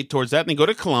gravitate towards that, and they go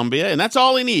to Columbia, and that's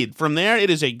all they need. From there, it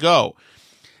is a go.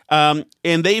 And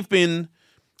they have been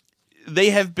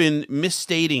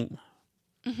misstating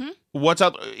what's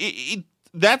out.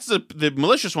 That's the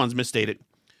malicious ones misstated.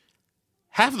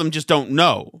 Half of them just don't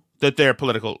know that they're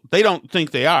political. They don't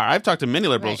think they are. I've talked to many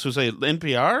liberals who say,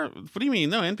 NPR? What do you mean?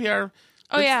 No, NPR,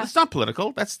 it's not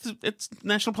political. It's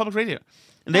National Public Radio.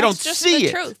 And they don't see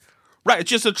it. Truth. Right,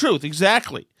 it's just the truth,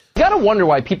 exactly. You gotta wonder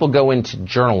why people go into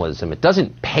journalism. It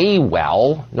doesn't pay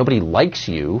well. Nobody likes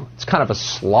you. It's kind of a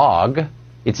slog.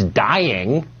 It's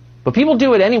dying. But people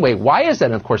do it anyway. Why is that?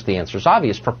 And of course, the answer is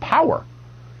obvious: for power.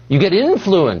 You get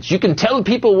influence. You can tell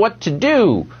people what to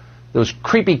do. Those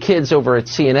creepy kids over at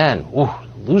CNN,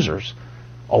 losers,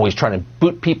 always trying to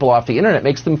boot people off the internet,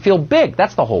 makes them feel big.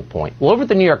 That's the whole point. Well, over at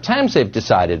the New York Times, they've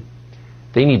decided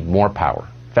they need more power.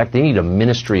 In fact, they need a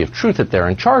ministry of truth that they're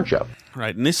in charge of.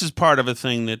 Right, and this is part of a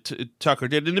thing that Tucker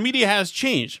did, and the media has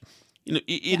changed. In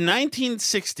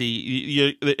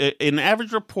 1960, an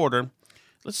average reporter,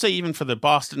 let's say even for the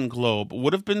Boston Globe,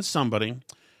 would have been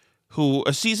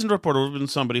a seasoned reporter would have been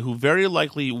somebody who very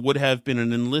likely would have been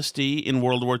an enlistee in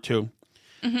World War II,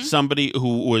 somebody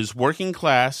who was working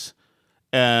class,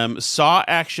 saw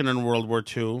action in World War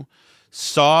II,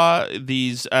 saw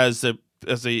these as the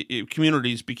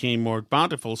communities became more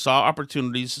bountiful, saw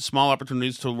opportunities, small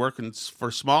opportunities to work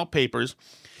for small papers,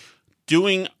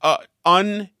 doing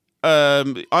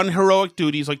unheroic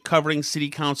duties like covering city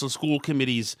council, school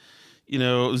committees,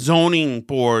 zoning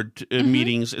board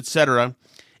meetings, etc.,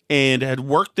 and had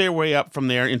worked their way up from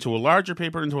there into a larger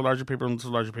paper, into a larger paper, into a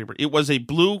larger paper. It was a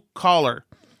blue-collar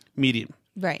medium.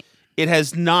 Right. It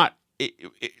has not...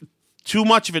 too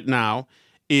much of it now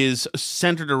is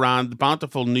centered around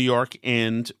bountiful New York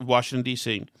and Washington,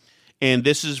 D.C., and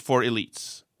this is for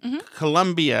elites.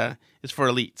 Columbia is for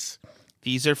elites.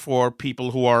 These are for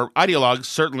people who are ideologues,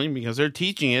 certainly, because they're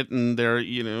teaching it and they're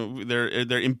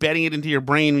embedding it into your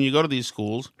brain when you go to these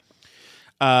schools.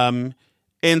 And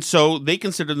so they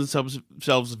consider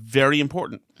themselves very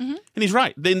important. And he's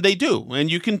right. Then they do,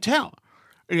 and you can tell.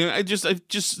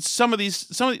 Some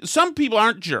people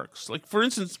aren't jerks. Like, for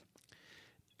instance,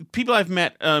 people I've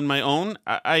met on my own,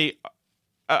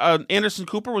 Anderson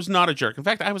Cooper was not a jerk. In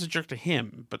fact, I was a jerk to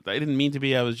him, but I didn't mean to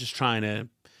be. I was just trying to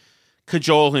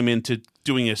cajole him into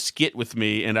doing a skit with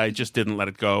me, and I just didn't let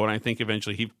it go. And I think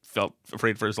eventually he felt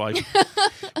afraid for his life.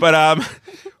 But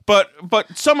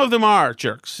some of them are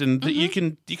jerks, and you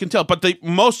can tell. But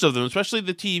most of them, especially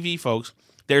the TV folks,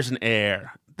 there's an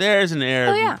air. There's an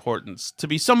air of importance to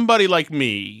be somebody like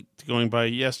me. Going by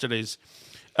yesterday's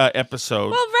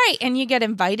episode. Well, right. And you get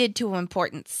invited to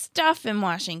important stuff in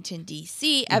Washington,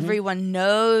 D.C. Everyone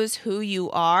knows who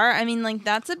you are. I mean, like,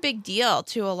 that's a big deal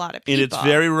to a lot of people. And it's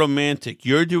very romantic.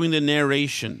 You're doing the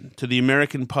narration to the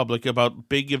American public about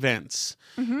big events.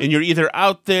 And you're either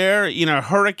out there in a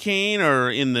hurricane or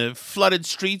in the flooded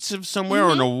streets of somewhere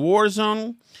or in a war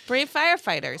zone. Brave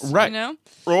firefighters, right? You know?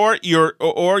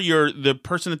 Or you're the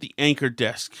person at the anchor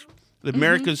desk,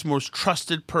 America's most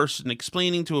trusted person,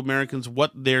 explaining to Americans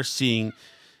what they're seeing,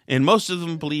 and most of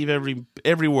them believe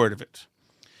every word of it.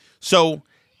 So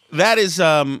that is,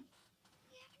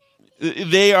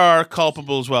 they are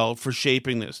culpable as well for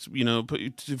shaping this. You know,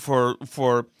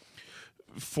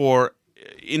 for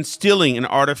instilling an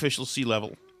artificial sea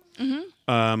level.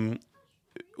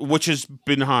 Which has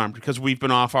been harmed because we've been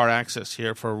off our axis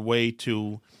here for way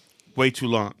too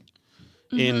long.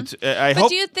 And But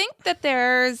do you think that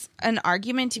there's an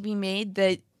argument to be made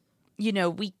that, you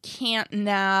know, we can't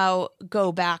now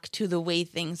go back to the way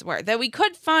things were? That we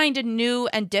could find a new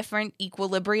and different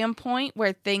equilibrium point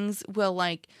where things will,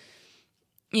 like,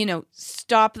 you know,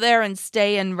 stop there and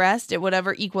stay and rest at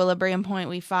whatever equilibrium point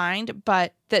we find,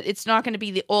 but that it's not going to be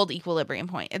the old equilibrium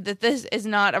point, that this is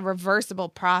not a reversible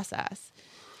process?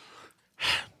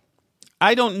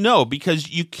 I don't know, because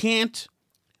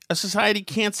a society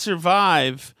can't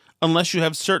survive unless you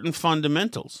have certain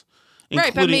fundamentals.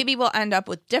 Right, but maybe we'll end up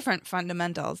with different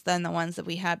fundamentals than the ones that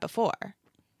we had before,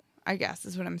 I guess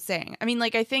is what I'm saying. I mean,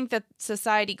 like, I think that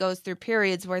society goes through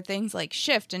periods where things like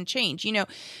shift and change. You know,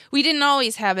 we didn't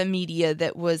always have a media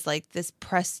that was like this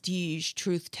prestige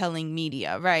truth-telling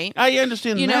media, right? I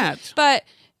understand that.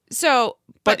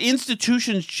 But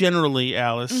institutions generally,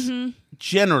 Alice,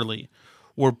 generally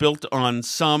were built on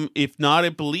some, if not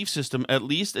a belief system, at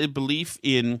least a belief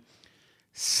in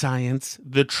science,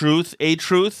 the truth, a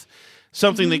truth,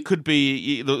 something that could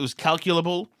be, that was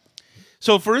calculable.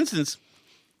 So, for instance,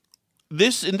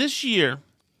 in this year,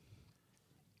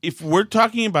 if we're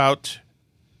talking about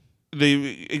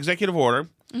the executive order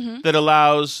that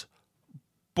allows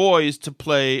boys to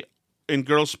play in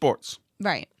girls' sports.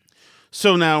 Right.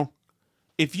 So now,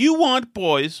 if you want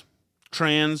boys,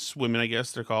 trans women, I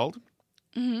guess they're called,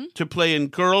 to play in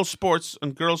girls' sports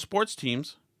and girls' sports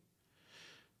teams,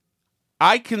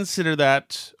 I consider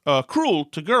that cruel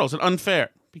to girls and unfair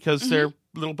because their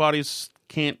little bodies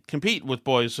can't compete with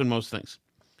boys in most things.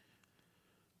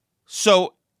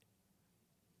 So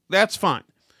that's fine.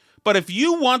 But if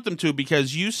you want them to,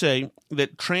 because you say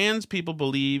that trans people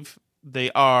believe they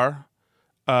are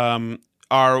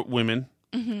women,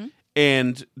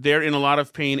 and they're in a lot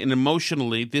of pain, and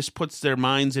emotionally, this puts their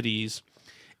minds at ease.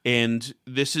 And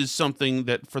this is something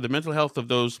that, for the mental health of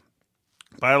those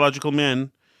biological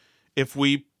men, if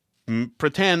we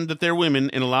pretend that they're women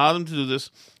and allow them to do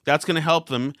this, that's going to help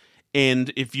them.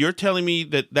 And if you're telling me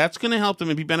that that's going to help them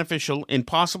and be beneficial and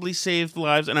possibly save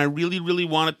lives, and I really, really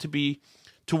want it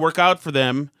to work out for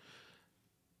them,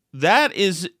 that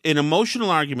is an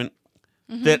emotional argument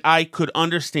that I could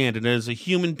understand and as a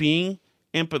human being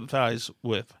empathize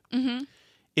with.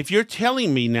 If you're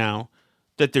telling me now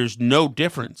that there's no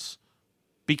difference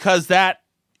because that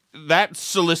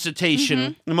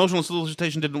solicitation, emotional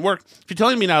solicitation didn't work. If you're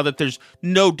telling me now that there's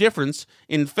no difference,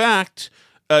 in fact,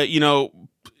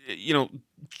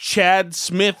 Chad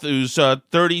Smith, who's a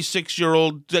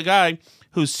 36-year-old guy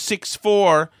who's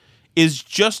 6'4", is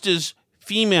just as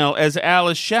female as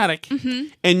Alice Shattuck,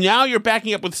 and now you're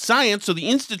backing up with science, so the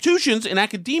institutions in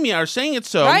academia are saying it's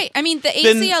so. Right. I mean, the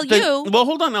ACLU... well,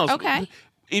 hold on, Alice. Okay.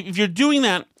 If you're doing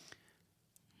that,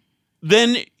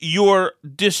 then you're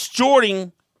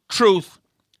distorting truth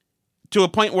to a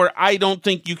point where I don't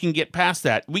think you can get past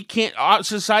that. We can't. Our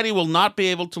society will not be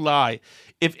able to lie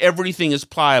if everything is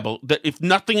pliable. That if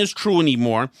nothing is true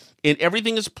anymore and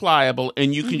everything is pliable,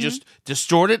 and you can just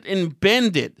distort it and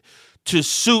bend it to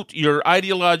suit your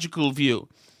ideological view.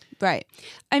 Right.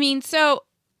 I mean, so,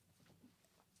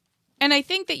 and I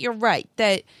think that you're right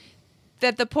that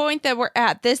the point that we're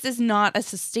at, this is not a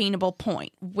sustainable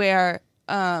point where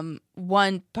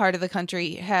one part of the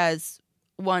country has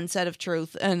one set of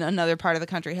truth and another part of the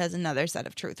country has another set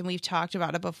of truth. And we've talked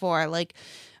about it before. Like,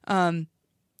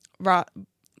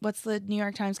 what's the New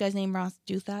York Times guy's name? Ross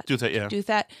Douthat? Douthat, yeah.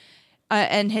 Douthat.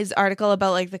 And his article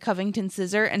about, like, the Covington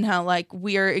scissor and how, like,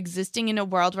 we're existing in a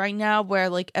world right now where,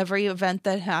 like, every event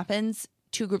that happens,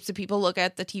 two groups of people look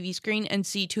at the TV screen and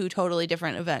see two totally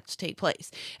different events take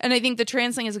place. And I think the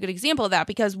trans thing is a good example of that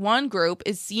because one group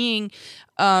is seeing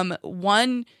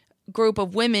one group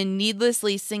of women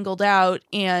needlessly singled out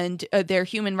and their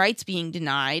human rights being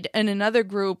denied, and another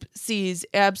group sees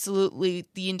absolutely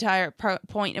the entire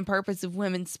point and purpose of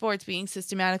women's sports being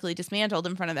systematically dismantled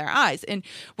in front of their eyes. And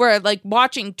we're like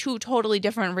watching two totally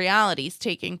different realities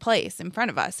taking place in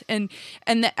front of us. And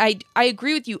I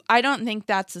agree with you. I don't think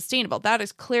that's sustainable. That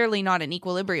is clearly not an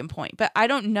equilibrium point. But I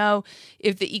don't know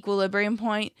if the equilibrium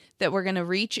point that we're going to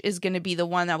reach is going to be the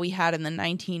one that we had in the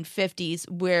 1950s,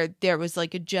 where there was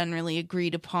like a generally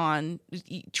agreed upon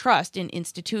trust in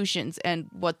institutions and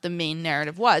what the main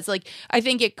narrative was. Like, I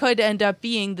think it could end up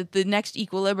being that the next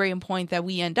equilibrium point that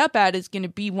we end up at is going to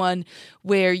be one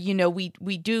where, you know, we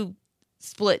do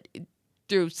split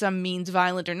through some means,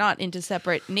 violent or not, into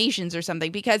separate nations or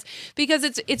something, because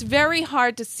it's very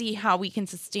hard to see how we can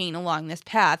sustain along this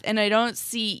path. And I don't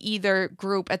see either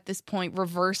group at this point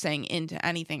reversing into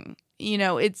anything. You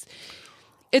know, it's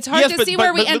hard to see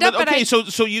where we end up. Okay, so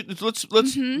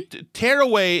let's tear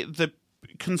away the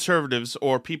conservatives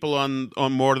or people on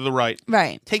more to the right.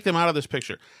 Right. Take them out of this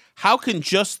picture. How can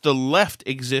just the left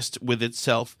exist with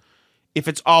itself if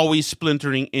it's always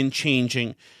splintering and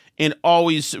changing? And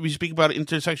always, we speak about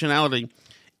intersectionality,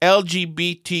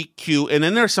 LGBTQ, and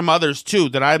then there's some others too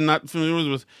that I'm not familiar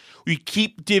with. We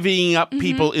keep divvying up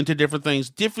people into different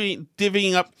things,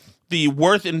 divvying up the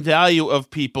worth and value of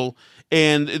people,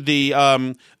 and the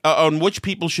on which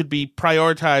people should be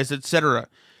prioritized, etc.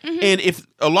 And if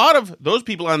a lot of those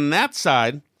people on that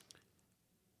side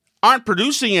aren't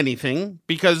producing anything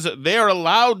because they are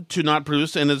allowed to not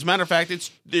produce, and as a matter of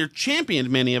fact, they're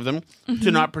championed, many of them, to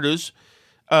not produce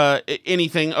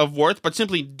anything of worth, but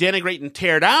simply denigrate and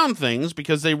tear down things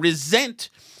because they resent,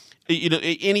 you know,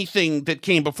 anything that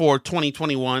came before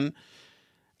 2021.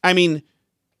 I mean,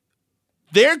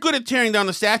 they're good at tearing down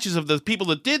the statues of the people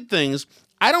that did things.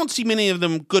 I don't see many of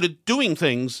them good at doing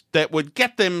things that would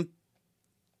get them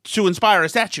to inspire a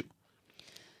statue.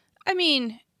 I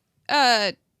mean,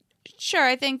 sure,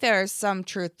 I think there's some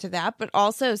truth to that, but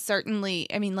also certainly,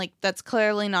 I mean, like, that's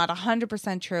clearly not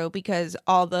 100% true, because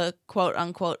all the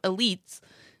quote-unquote elites,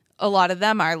 a lot of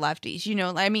them are lefties. You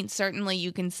know, I mean, certainly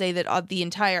you can say that the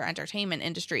entire entertainment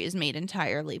industry is made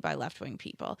entirely by left-wing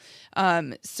people.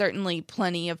 Certainly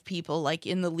plenty of people, like,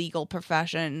 in the legal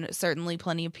profession, certainly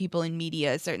plenty of people in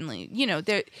media, certainly, you know,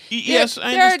 there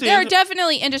are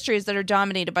definitely industries that are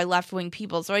dominated by left-wing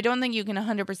people, so I don't think you can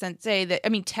 100% say that. I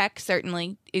mean, tech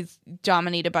certainly is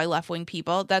dominated by left-wing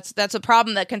people. That's a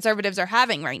problem that conservatives are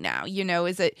having right now, you know,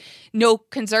 is that no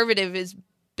conservative is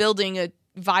building a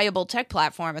viable tech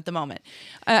platform at the moment.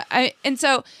 And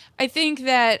so I think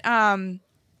that,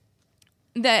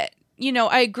 that, you know,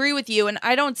 I agree with you, and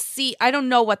I don't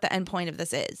know what the end point of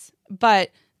this is,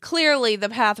 but clearly the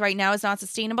path right now is not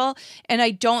sustainable, and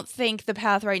I don't think the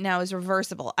path right now is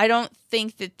reversible. I don't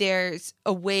think that there's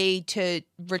a way to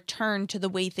return to the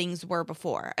way things were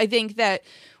before. I think that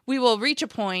we will reach a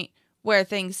point where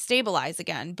things stabilize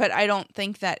again, but I don't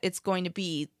think that it's going to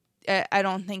be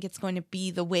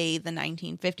the way the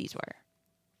 1950s were,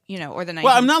 you know, or the 1950s.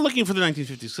 Well, I'm not looking for the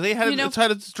 1950s, because they had, it's had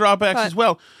its drawbacks as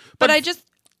well. But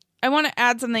I want to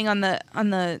add something on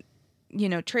the, you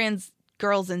know, trans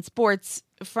girls in sports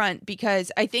front,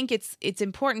 because I think it's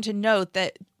important to note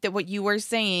that what you were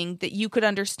saying, that you could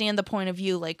understand the point of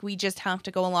view, like, we just have to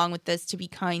go along with this to be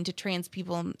kind to trans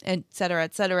people, et cetera,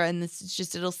 and this is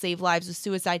just, it'll save lives with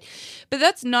suicide. But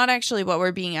that's not actually what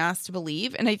we're being asked to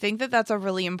believe, and I think that that's a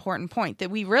really important point, that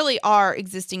we really are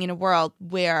existing in a world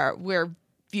where we're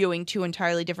viewing two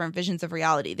entirely different visions of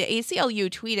reality. The ACLU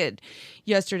tweeted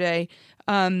yesterday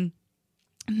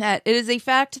that it is a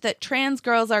fact that trans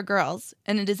girls are girls,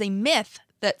 and it is a myth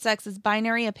that sex is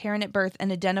binary, apparent at birth,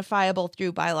 and identifiable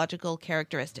through biological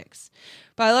characteristics.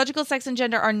 Biological sex and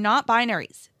gender are not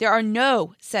binaries. There are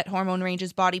no set hormone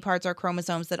ranges, body parts, or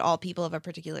chromosomes that all people of a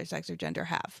particular sex or gender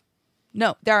have.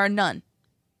 No, there are none.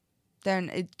 Then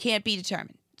it can't be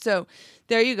determined. So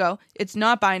there you go. It's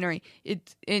not binary.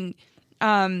 It's in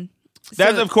that,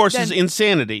 of course, is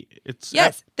insanity. It's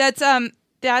that's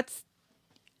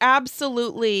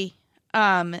absolutely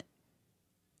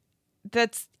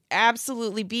that's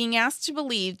absolutely being asked to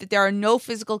believe that there are no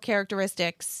physical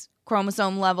characteristics,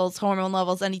 chromosome levels, hormone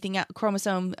levels, anything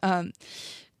chromosome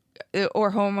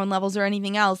or hormone levels or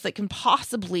anything else that can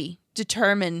possibly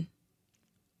determine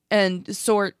and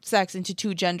sort sex into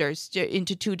two genders,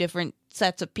 into two different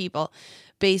sets of people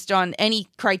based on any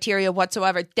criteria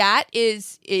whatsoever. That's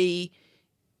a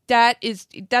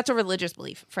religious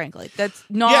belief, frankly. That's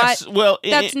not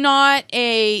not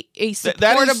a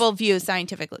supportable view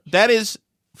scientifically. That is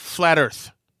flat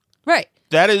Earth. Right.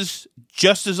 That is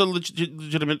just as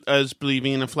legitimate as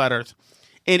believing in a flat Earth.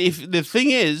 And if the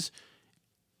thing is,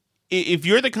 if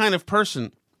you're the kind of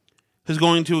person who's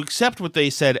going to accept what they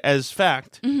said as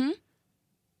fact,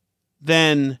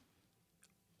 then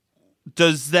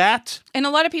does that... And a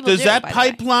lot of people does do, that by the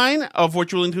way. pipeline of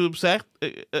what you're willing to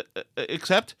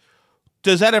accept,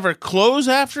 does that ever close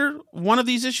after one of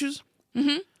these issues?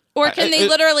 Or can they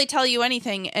literally tell you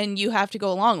anything and you have to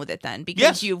go along with it then because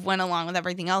Yes. you've went along with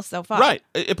everything else so far? Right.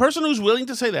 A person who's willing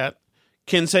to say that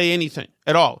can say anything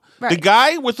at all. Right. The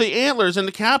guy with the antlers in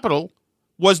the Capitol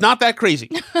was not that crazy.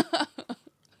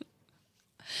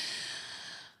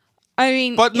 I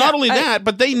mean... But not only that,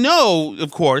 but they know,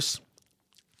 of course,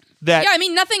 that... Yeah, I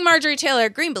mean, nothing Marjorie Taylor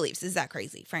Greene believes is that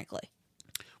crazy, frankly.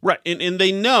 Right. And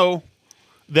they know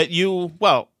that you...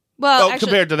 Well, actually,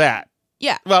 compared to that.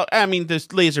 Yeah. Well, I mean,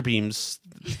 there's laser beams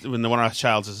when the one of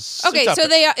Childs is... Okay, it's up so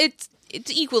there. it's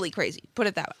equally crazy. Put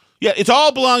it that way. Yeah, it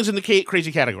all belongs in the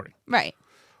crazy category. Right.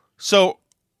 So,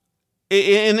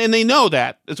 and they know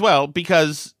that as well,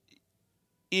 because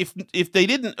if they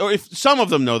didn't, or if some of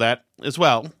them know that as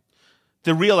well,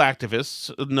 the real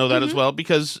activists know that as well,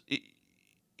 because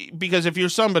if you're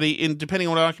somebody, depending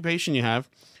on what occupation you have,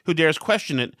 who dares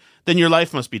question it, then your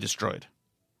life must be destroyed.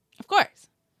 Of course.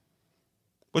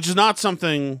 Which is not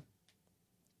something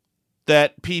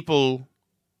that people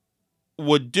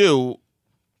would do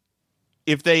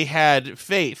if they had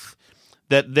faith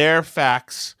that their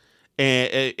facts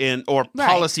or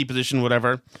policy position,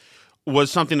 whatever,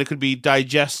 was something that could be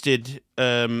digested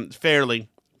fairly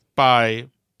by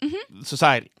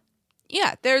society.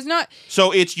 Yeah, there's not...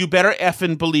 So it's you better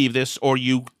effing believe this or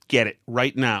you get it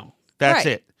right now. That's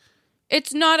Right. it.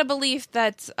 It's not a belief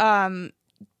that's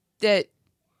that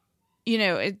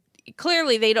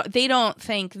clearly they don't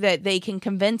think that they can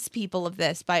convince people of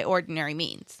this by ordinary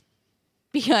means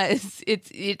because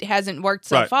it hasn't worked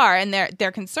so Right. far, and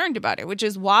they're concerned about it, which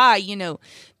is why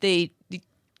they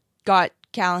got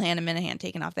Callahan and Minahan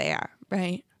taken off the air,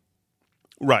 right?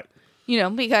 Right.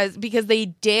 Because they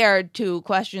dared to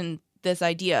question this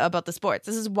idea about the sports.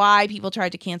 This is why people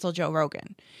tried to cancel Joe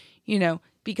Rogan,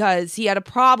 because he had a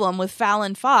problem with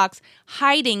Fallon Fox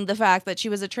hiding the fact that she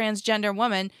was a transgender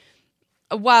woman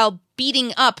while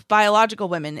beating up biological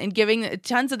women and giving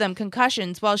tons of them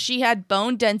concussions while she had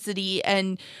bone density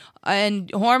and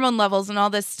hormone levels and all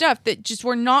this stuff that just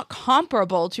were not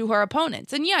comparable to her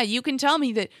opponents. And yeah, you can tell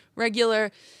me that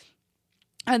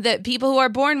that people who are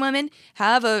born women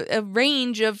have a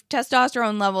range of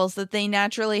testosterone levels that they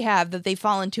naturally have, that they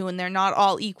fall into, and they're not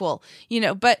all equal,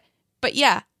 but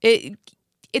yeah,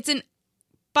 it's an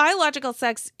biological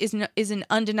sex is an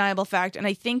undeniable fact, and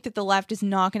I think that the left is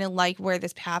not going to like where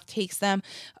this path takes them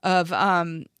of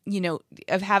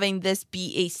having this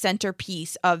be a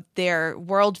centerpiece of their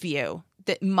worldview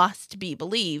that must be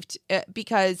believed,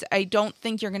 because I don't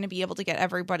think you're going to be able to get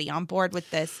everybody on board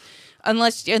with this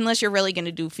unless you're really going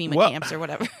to do FEMA camps or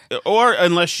whatever. Or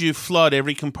unless you flood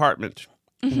every compartment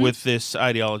with this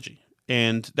ideology.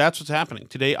 And that's what's happening.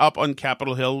 Today, up on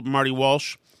Capitol Hill,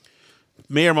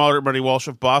 Mayor Marty Walsh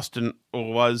of Boston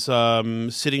was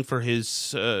sitting for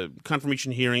his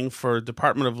confirmation hearing for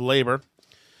Department of Labor.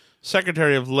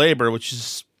 Secretary of Labor, which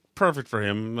is perfect for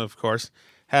him, of course,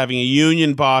 having a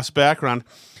union boss background.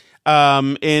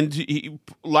 And he,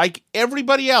 like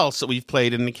everybody else that we've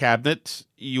played in the cabinet,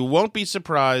 you won't be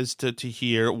surprised to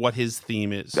hear what his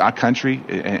theme is. Our country,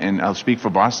 and I'll speak for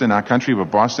Boston, our country,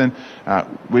 but Boston,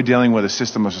 we're dealing with a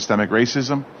system of systemic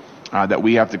racism that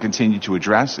we have to continue to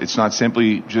address. It's not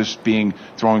simply just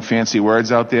throwing fancy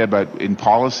words out there, but in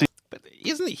policy. But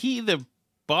isn't he the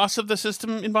boss of the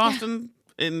system in Boston?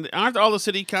 And aren't all the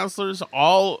city councilors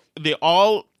they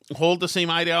all hold the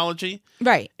same ideology?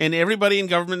 Right. And everybody in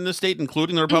government in the state,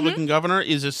 including the Republican governor,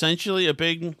 is essentially a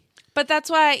big... But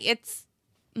that's why it's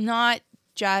not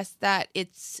just that,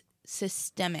 it's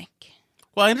systemic.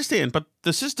 Well, I understand, but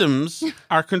the systems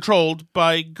are controlled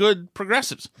by good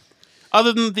progressives.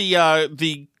 Other than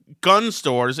the gun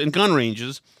stores and gun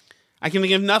ranges, I can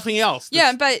think of nothing else.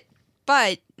 Yeah, but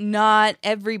not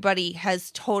everybody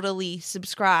has totally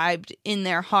subscribed in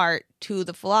their heart to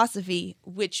the philosophy,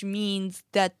 which means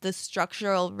that the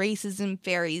structural racism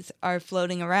fairies are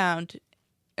floating around,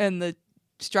 and the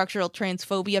structural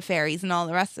transphobia fairies and all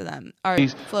the rest of them are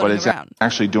floating around. But it's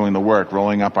actually doing the work,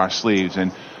 rolling up our sleeves.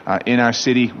 And in our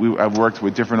city, I've worked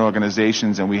with different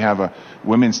organizations, and we have a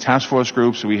women's task force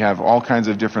groups. We have all kinds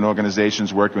of different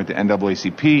organizations working with the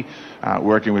NAACP,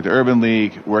 working with the Urban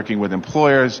League, working with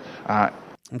employers.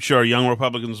 I'm sure Young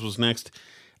Republicans was next.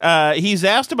 He's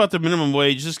asked about the minimum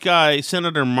wage. This guy,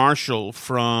 Senator Marshall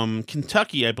from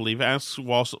Kentucky, I believe, asks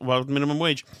Walsh about minimum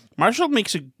wage. Marshall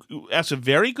asks a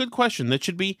very good question that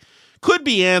could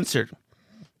be answered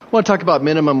I want to talk about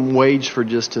minimum wage for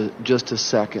just a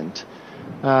second.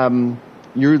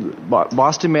 You're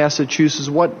Boston, Massachusetts.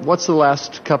 What's the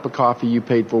last cup of coffee you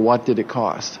paid for? What did it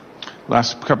cost?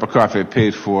 Last cup of coffee I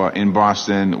paid for in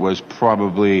Boston was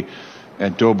probably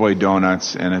at Doughboy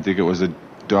Donuts, and I think it was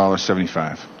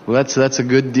 $1.75. Well, that's a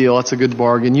good deal. That's a good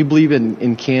bargain. You believe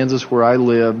in Kansas, where I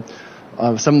live,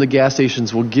 some of the gas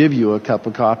stations will give you a cup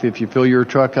of coffee if you fill your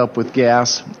truck up with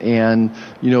gas, and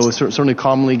certainly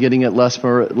commonly getting it less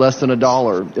than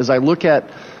 $1. As I look at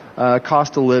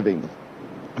cost of living,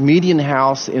 median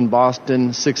house in Boston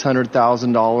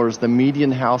 $600,000. The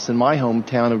median house in my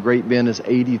hometown of Great Bend is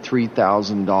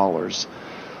 $83,000.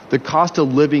 The cost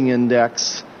of living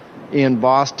index in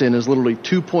Boston is literally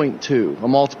 2.2, a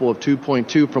multiple of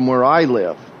 2.2 from where I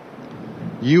live.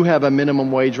 You have a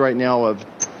minimum wage right now of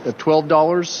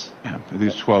 $12? Yeah, I think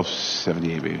it's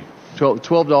 $12.78, baby.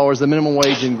 $12. The minimum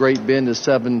wage in Great Bend is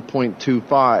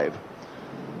 $7.25.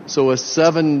 So a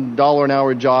 $7 an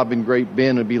hour job in Great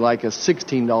Bend would be like a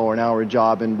 $16 an hour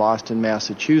job in Boston,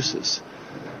 Massachusetts.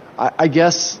 I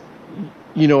guess,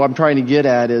 I'm trying to get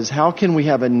at is how can we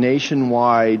have a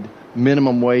nationwide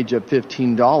minimum wage of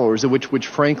 $15, which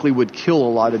frankly would kill a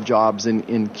lot of jobs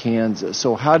in Kansas.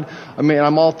 So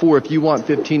I'm all for, if you want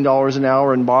 $15 an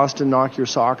hour in Boston, knock your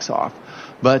socks off.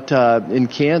 But in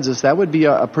Kansas, that would be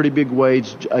a pretty big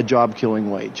wage, a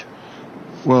job-killing wage.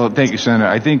 Well, thank you, Senator.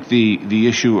 I think the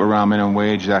issue around minimum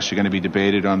wage is actually going to be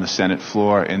debated on the Senate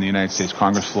floor and the United States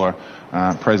Congress floor.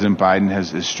 President Biden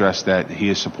has stressed that he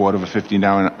is supportive of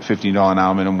 $15 an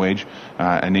hour minimum wage,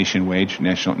 a national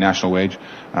wage.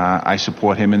 I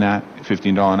support him in that, $15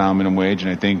 an hour minimum wage, and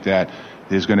I think that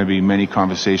there's going to be many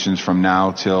conversations from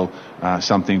now till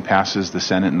something passes the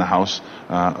Senate and the House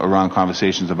around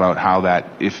conversations about how that,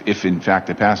 if in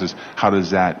fact it passes, how does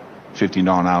that $15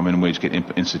 an hour minimum wage get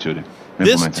instituted?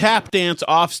 This tap dance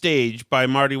off stage by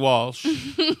Marty Walsh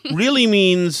really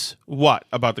means what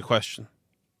about the question?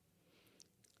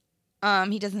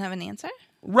 He doesn't have an answer?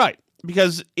 Right.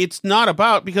 Because it's not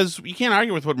about, because you can't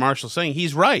argue with what Marshall's saying.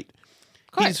 He's right.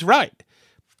 He's right.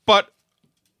 But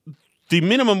the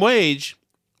minimum wage,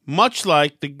 much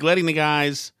like letting the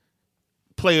guys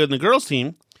play on the girls'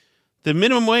 team, the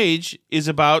minimum wage is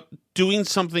about doing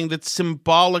something that's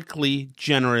symbolically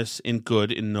generous and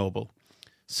good and noble.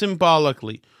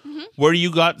 Symbolically. Mm-hmm. Where you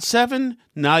got 7,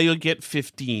 now you'll get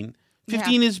 15.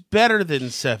 15 is better than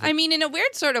 7. I mean, in a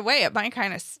weird sort of way, it might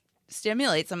kind of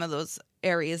stimulate some of those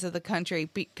areas of the country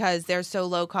because they're so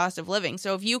low cost of living.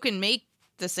 So if you can make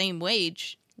the same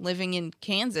wage living in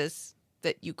Kansas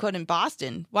that you could in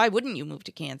Boston, why wouldn't you move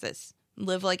to Kansas?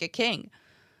 Live like a king.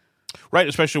 Right,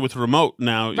 especially with remote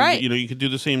now. Right. You could do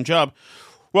the same job.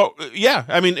 Well, yeah,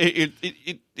 I mean,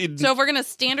 So if we're going to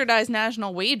standardize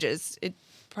national wages, it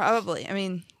probably,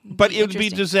 But it would be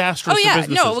disastrous for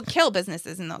businesses. No, it would kill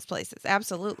businesses in those places.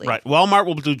 Absolutely. Right. Walmart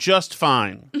will do just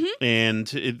fine. Mm-hmm.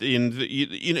 And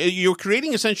you're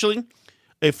creating essentially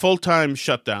a full-time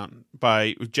shutdown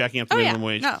by jacking up the minimum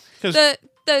wage. No,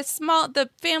 the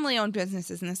family-owned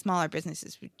businesses and the smaller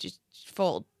businesses would just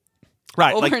fold.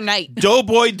 Right. Overnight. Like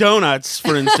Doughboy Donuts,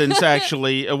 for instance,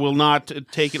 actually will not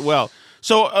take it well.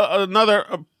 So another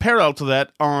parallel to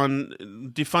that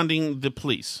on defunding the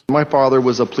police. My father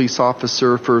was a police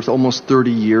officer for almost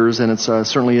 30 years, and it's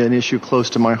certainly an issue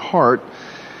close to my heart.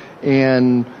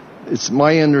 And it's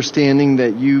my understanding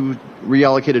that you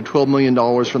reallocated $12 million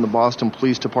from the Boston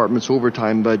Police Department's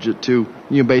overtime budget to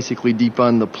basically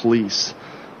defund the police.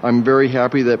 I'm very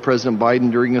happy that President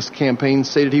Biden, during his campaign,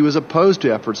 stated he was opposed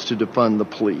to efforts to defund the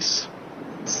police.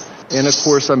 And, of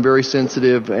course, I'm very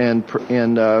sensitive and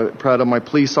proud of my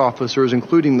police officers,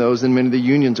 including those in many of the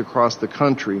unions across the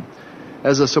country.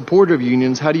 As a supporter of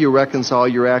unions, how do you reconcile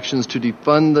your actions to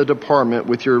defund the department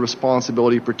with your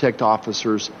responsibility to protect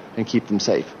officers and keep them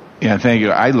safe? Yeah, thank you.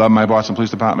 I love my Boston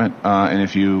Police Department, and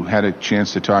if you had a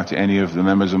chance to talk to any of the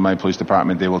members of my police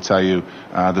department, they will tell you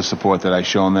the support that I've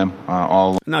shown them.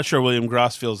 Not sure William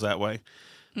Gross feels that way.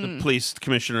 The police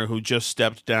commissioner who just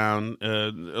stepped down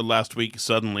last week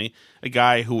suddenly, a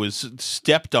guy who was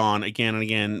stepped on again and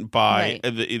again by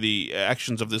the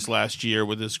actions of this last year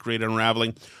with this great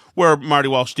unraveling, where Marty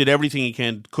Walsh did everything he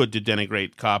could to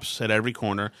denigrate cops at every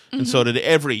corner, and so did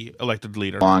every elected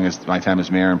leader. As long as my time as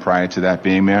mayor and prior to that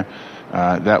being mayor,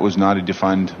 that was not a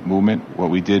defund movement. What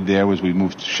we did there was we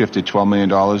shifted $12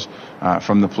 million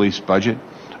from the police budget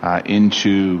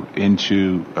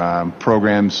into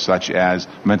programs such as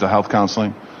mental health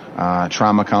counseling,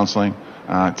 trauma counseling,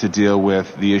 to deal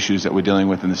with the issues that we're dealing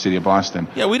with in the city of Boston.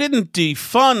 Yeah, we didn't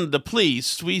defund the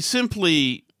police. We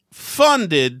simply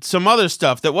funded some other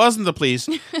stuff that wasn't the police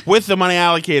with the money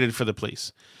allocated for the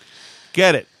police.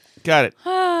 Get it? Got it.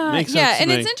 Makes sense yeah, to and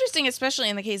me. it's interesting, especially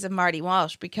in the case of Marty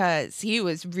Walsh, because he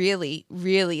was really,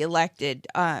 really elected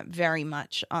very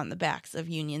much on the backs of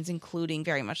unions, including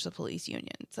very much the police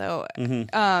union. So,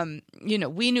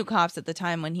 we knew cops at the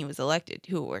time when he was elected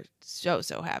who were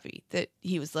so happy that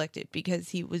he was elected because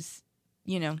he was,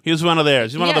 He was one of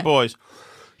theirs. He's one of Yeah. the boys.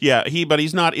 Yeah, but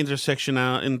he's not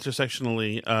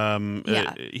intersectionally.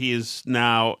 He is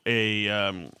now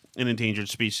an endangered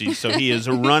species, so he is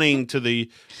running to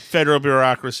the federal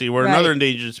bureaucracy where another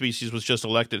endangered species was just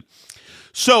elected.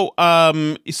 So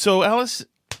Alice,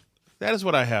 that is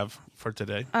what I have for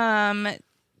today.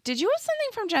 Did you have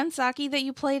something from Jen Psaki that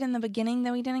you played in the beginning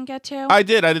that we didn't get to? I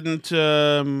did. I didn't.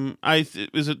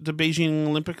 Is it the Beijing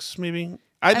Olympics? Maybe.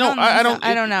 I don't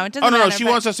know. It doesn't no. matter, She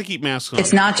but- wants us to keep masks on.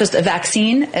 It's not just a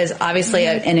vaccine, as obviously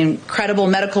an incredible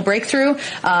medical breakthrough,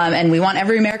 and we want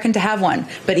every American to have one.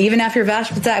 But even after you're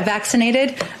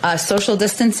vaccinated, social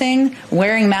distancing,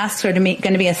 wearing masks are going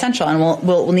to be essential, and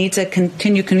we'll need to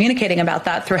continue communicating about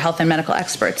that through health and medical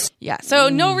experts. Yeah. So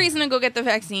no reason to go get the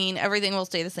vaccine. Everything will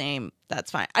stay the same. That's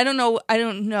fine. I don't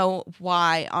know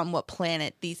why, on what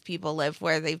planet these people live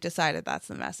where they've decided that's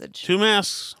the message. Two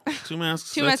masks. Two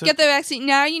masks. Get the vaccine.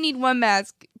 Now you need one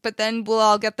mask, but then we'll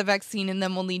all get the vaccine and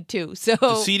then we'll need two. So The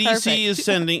CDC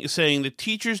perfect. is saying that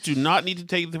teachers do not need to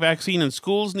take the vaccine and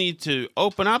schools need to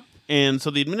open up. And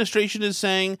so the administration is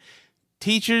saying,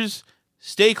 teachers,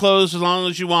 stay closed as long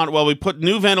as you want while we put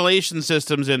new ventilation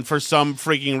systems in for some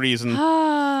freaking reason.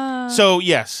 So,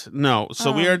 yes, no.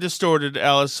 So we are distorted,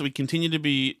 Alice. We continue to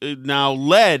be now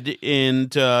led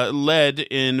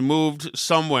and moved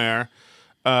somewhere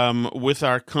with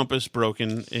our compass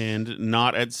broken and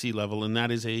not at sea level. And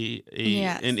that is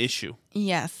an issue.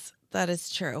 Yes, that is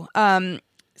true.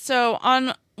 So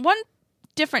on one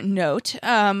different note,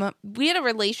 we had a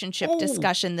relationship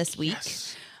discussion this week.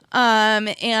 Yes.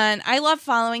 And I love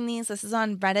following these. This is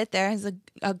on Reddit. There is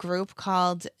a group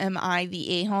called Am I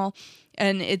the A-hole?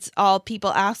 And it's all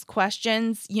people ask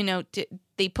questions.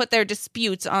 They put their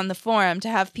disputes on the forum to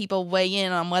have people weigh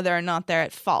in on whether or not they're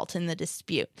at fault in the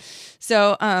dispute.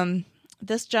 So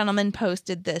this gentleman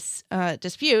posted this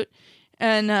dispute,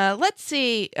 and let's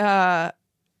see how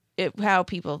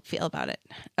people feel about it.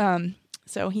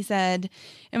 So he said,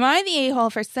 "Am I the a-hole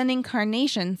for sending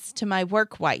carnations to my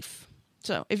work wife?"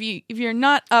 So if you're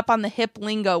not up on the hip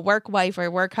lingo, work wife or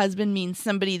work husband means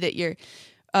somebody that you're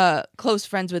close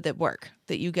friends with at work,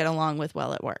 that you get along with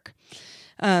well at work.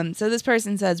 So this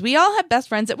person says, "We all have best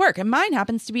friends at work, and mine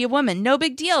happens to be a woman. No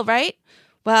big deal, right?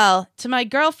 Well, to my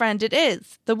girlfriend, it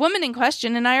is. The woman in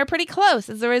question and I are pretty close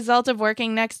as a result of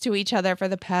working next to each other for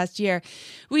the past year.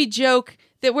 We joke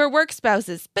that we're work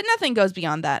spouses, but nothing goes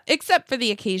beyond that, except for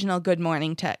the occasional good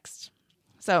morning text."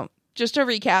 So just to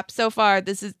recap, so far,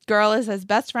 girl is his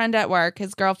best friend at work.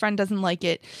 His girlfriend doesn't like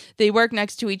it. They work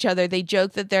next to each other. They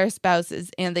joke that they're spouses,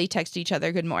 and they text each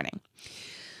other good morning.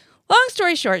 Long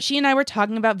story short, she and I were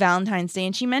talking about Valentine's Day,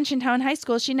 and she mentioned how in high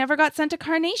school she never got sent a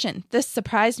carnation. This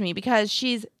surprised me because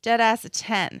she's dead-ass a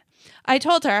 10. I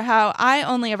told her how I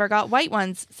only ever got white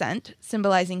ones sent,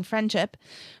 symbolizing friendship,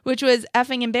 which was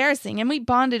effing embarrassing, and we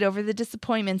bonded over the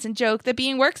disappointments and joked that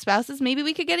being work spouses, maybe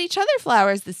we could get each other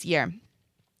flowers this year.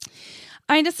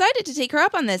 I decided to take her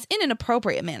up on this in an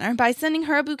appropriate manner by sending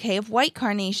her a bouquet of white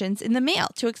carnations in the mail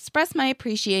to express my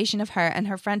appreciation of her and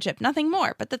her friendship. Nothing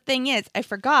more. But the thing is, I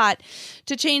forgot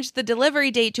to change the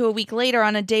delivery date to a week later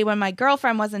on a day when my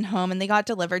girlfriend wasn't home, and they got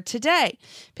delivered today.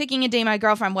 Picking a day my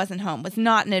girlfriend wasn't home was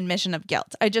not an admission of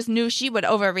guilt. I just knew she would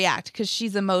overreact because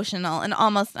she's emotional and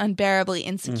almost unbearably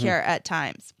insecure at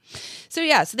times. So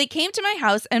they came to my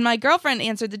house, and my girlfriend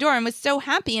answered the door and was so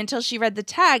happy until she read the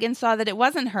tag and saw that it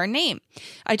wasn't her name.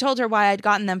 I told her why I'd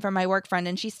gotten them for my work friend,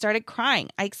 and she started crying.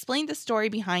 I explained the story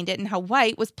behind it and how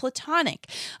white was platonic.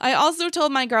 I also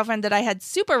told my girlfriend that I had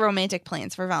super romantic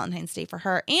plans for Valentine's Day for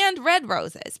her and red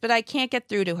roses, but I can't get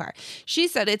through to her. She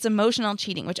said it's emotional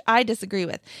cheating, which I disagree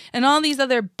with, and all these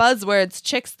other buzzwords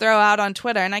chicks throw out on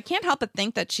Twitter, and I can't help but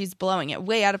think that she's blowing it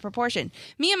way out of proportion.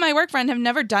 Me and my work friend have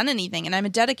never done anything, and I'm a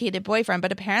dedicated boyfriend,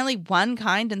 but apparently one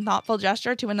kind and thoughtful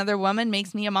gesture to another woman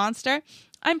makes me a monster.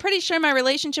 I'm pretty sure my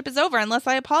relationship is over unless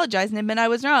I apologize and admit I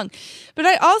was wrong. But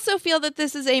I also feel that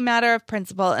this is a matter of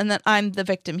principle and that I'm the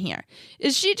victim here.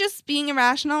 Is she just being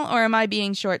irrational, or am I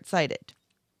being short-sighted?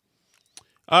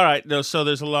 All right, so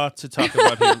there's a lot to talk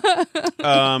about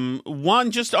here.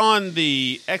 One, just on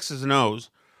the X's and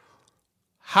O's.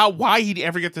 Why he'd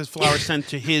ever get this flower sent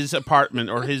to his apartment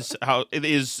or his house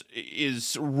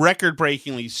is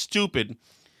record-breakingly stupid,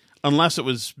 unless it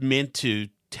was meant to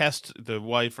test the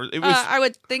wife. Or it was. I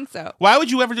would think so. Why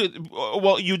would you ever do it?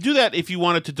 Well, you do that if you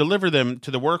wanted to deliver them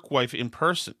to the work wife in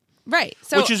person. Right.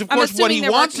 So which is, of I'm course, what he assuming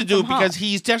they're wants to working do from because home.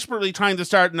 he's desperately trying to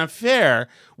start an affair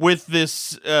with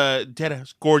this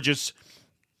dead-ass, gorgeous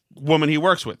woman he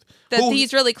works with. That who-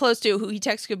 he's really close to, who he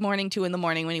texts good morning to in the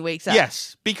morning when he wakes up.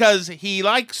 Yes, because he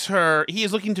likes her. He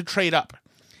is looking to trade up.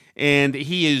 And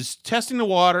he is testing the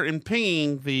water and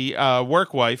pinging the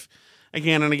work wife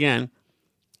again and again.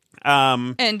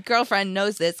 And girlfriend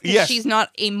knows this because Yes. she's not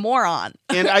a moron.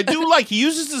 And I do like, he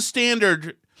uses the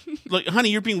standard, like, honey,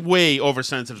 you're being way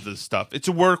oversensitive to this stuff. It's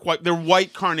a work wife. They're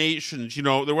white carnations, you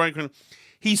know. They're white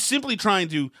He's simply trying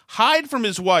to hide from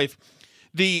his wife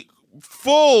the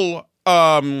full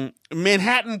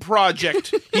Manhattan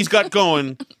Project he's got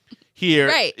going here.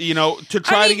 Right. You know, to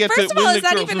try to get first to of all, win is the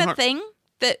that girl's even a heart. thing?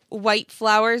 That white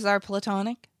flowers are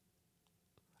platonic?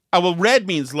 Well, red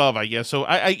means love, I guess. So,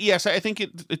 yes, I think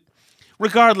it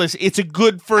regardless, it's a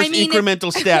good first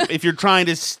incremental step if you're trying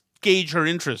to gauge her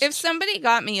interest. If somebody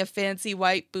got me a fancy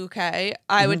white bouquet,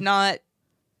 I would not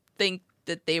think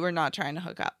that they were not trying to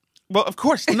hook up. Well, of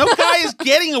course, no guy is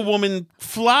getting a woman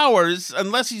flowers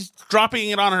unless he's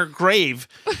dropping it on her grave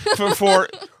for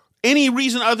any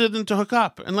reason other than to hook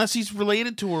up, unless he's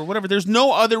related to her or whatever. There's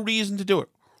no other reason to do it.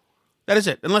 That is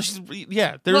it. Unless,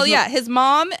 His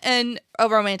mom and a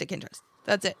romantic interest.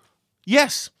 That's it.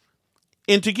 Yes.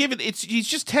 And to give it, he's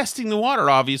just testing the water,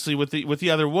 obviously, with the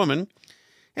other woman.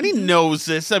 And he knows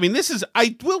this. I mean, this is,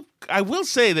 I will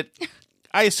say that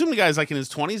I assume the guy's like in his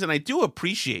 20s, and I do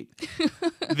appreciate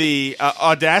the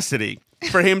audacity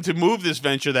for him to move this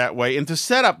venture that way and to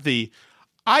set up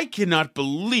I cannot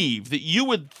believe that you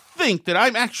would think that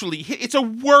I'm actually, it's a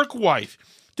work wife.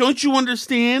 Don't you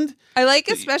understand? I like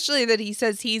especially that he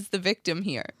says he's the victim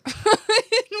here.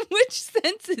 In which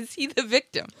sense is he the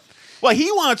victim? Well,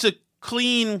 he wants a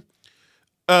clean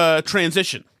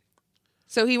transition.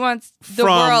 So he wants the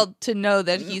world to know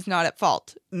that he's not at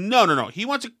fault. No. He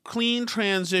wants a clean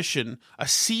transition, a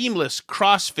seamless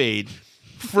crossfade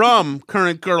from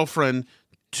current girlfriend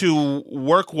to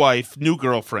work wife, new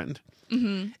girlfriend.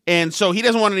 Mm-hmm. And so he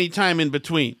doesn't want any time in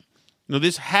between. You know,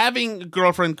 this having a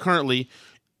girlfriend currently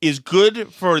is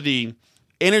good for the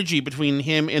energy between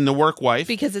him and the work wife.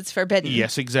 Because it's forbidden.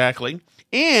 Yes, exactly.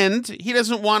 And he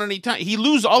doesn't want any time. He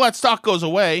loses, all that stock goes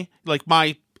away, like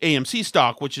my AMC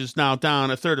stock, which is now down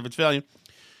a third of its value,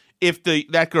 if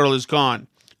that girl is gone.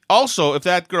 Also, if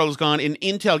that girl is gone and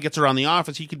Intel gets around the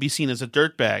office, he could be seen as a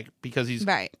dirtbag because he's,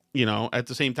 right. You know, at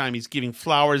the same time, he's giving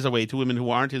flowers away to women who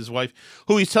aren't his wife,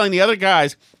 who he's telling the other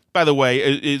guys, by the way,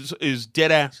 is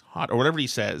dead ass hot or whatever he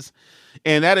says.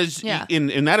 And that is,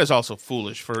 and that is also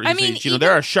foolish for his age. You know,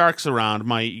 there are sharks around,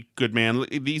 my good man.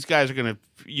 These guys are going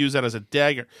to use that as a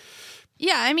dagger.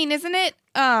 Yeah, I mean, isn't it?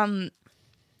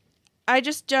 I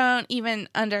just don't even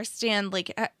understand,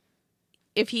 like,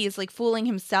 if he is like fooling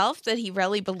himself, that he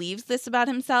really believes this about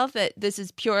himself, that this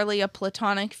is purely a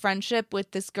platonic friendship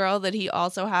with this girl that he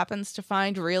also happens to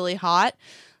find really hot.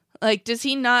 Like, does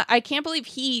he not? I can't believe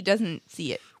he doesn't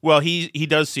see it. Well, he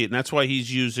does see it, and that's why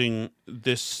he's using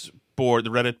this board, the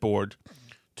Reddit board,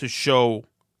 to show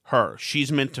her.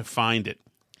 She's meant to find it.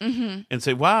 Mm-hmm. And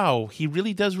say, wow, he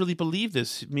really does really believe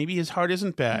this. Maybe his heart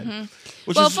isn't bad.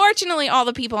 Mm-hmm. Well, fortunately, all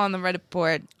the people on the Reddit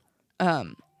board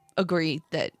agree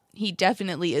that he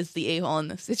definitely is the a-hole in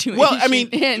this situation. Well, I mean,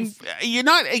 you're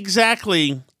not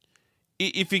exactly...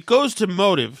 If it goes to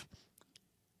motive,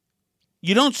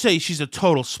 you don't say she's a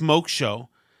total smoke show.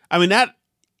 I mean, that,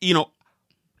 you know,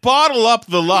 bottle up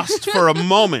the lust for a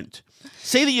moment.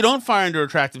 Say that you don't find her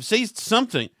attractive. Say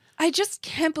something. I just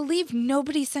can't believe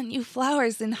nobody sent you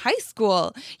flowers in high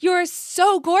school. You're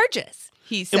so gorgeous,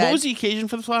 he said. And what was the occasion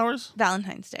for the flowers?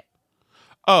 Valentine's Day.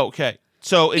 Oh, okay.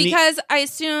 So because I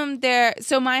assume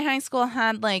so my high school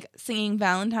had like singing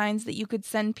Valentines that you could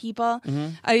send people. Mm-hmm.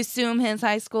 I assume his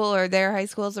high school or their high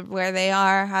schools of where they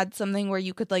are had something where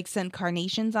you could like send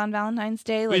carnations on Valentine's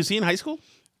Day. Like, Wait, is he in high school?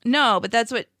 No, but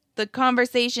that's what the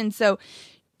conversation. So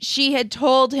she had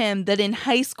told him that in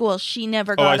high school she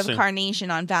never got a carnation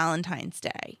on Valentine's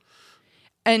Day.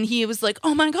 And he was like,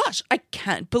 oh my gosh, I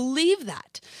can't believe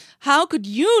that. How could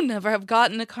you never have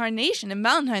gotten a carnation in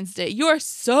Valentine's Day? You're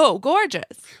so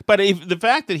gorgeous. But the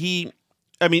fact that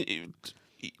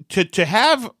to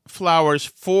have flowers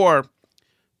for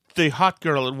the hot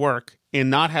girl at work and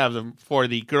not have them for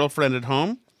the girlfriend at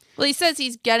home. Well, he says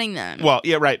he's getting them. Well,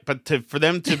 yeah, right. But for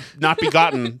them to not be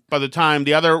gotten by the time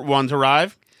the other ones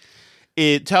arrive,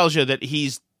 it tells you that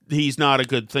he's not a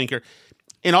good thinker.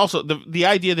 And also, the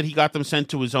idea that he got them sent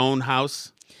to his own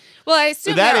house. Well, I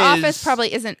assume their office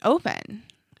probably isn't open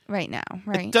right now,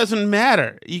 right? It doesn't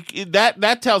matter.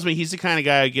 That tells me he's the kind of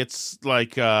guy who gets,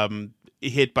 like,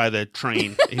 hit by the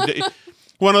train.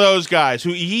 One of those guys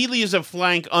who he leaves a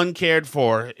flank uncared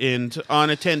for and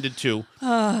unattended to.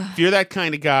 If you're that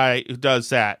kind of guy who does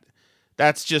that,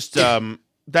 that's just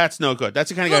that's no good. That's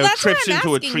the kind of guy who trips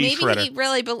into a tree shredder. Maybe he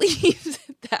really believes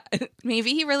that.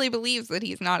 Maybe he really believes that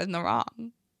he's not in the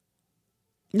wrong.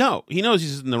 No, he knows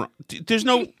he's in the wrong. There's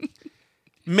no...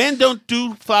 Men don't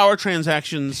do flower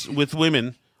transactions with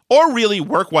women or really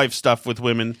work wife stuff with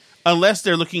women unless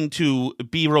they're looking to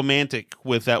be romantic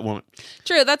with that woman.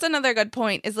 True. That's another good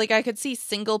point. Is like I could see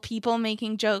single people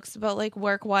making jokes about like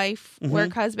work wife,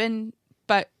 work husband,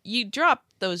 but you drop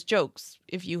those jokes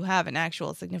if you have an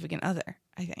actual significant other,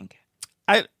 I think.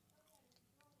 I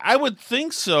would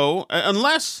think so,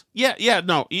 unless you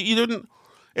didn't.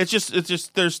 It's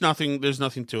just there's nothing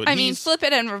to it. I mean, flip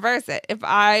it and reverse it. If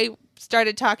I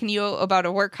started talking to you about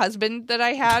a work husband that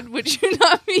I had, would you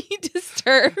not be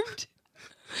disturbed?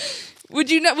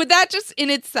 Would you not? Would that just in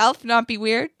itself not be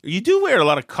weird? You do wear a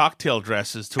lot of cocktail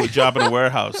dresses to a job in a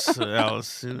warehouse,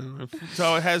 Alice.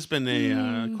 So it has been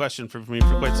a question for me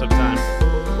for quite some time.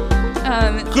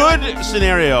 Good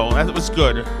scenario. That was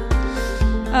good.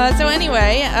 So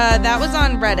anyway, that was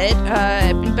on Reddit,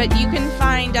 but you can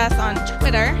find us on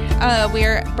Twitter.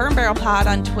 We're Burn Barrel Pod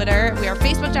on Twitter. We are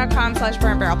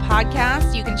Facebook.com/Burn Barrel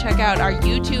Podcast. You can check out our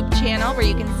YouTube channel where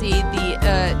you can see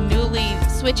the newly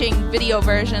switching video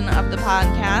version of the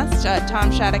podcast,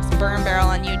 Tom Shattuck's Burn Barrel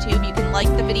on YouTube. You can like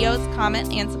the videos,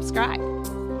 comment, and subscribe.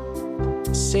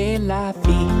 C'est la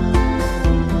vie.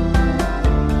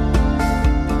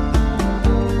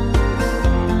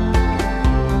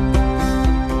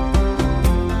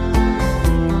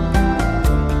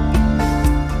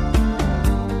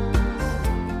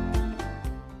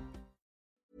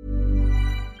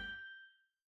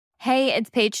 Hey, it's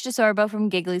Paige DeSorbo from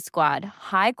Giggly Squad.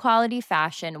 High quality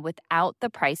fashion without the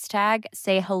price tag.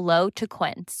 Say hello to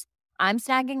Quince. I'm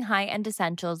snagging high-end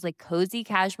essentials like cozy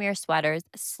cashmere sweaters,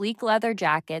 sleek leather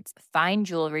jackets, fine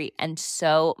jewelry, and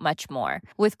so much more.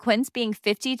 With Quince being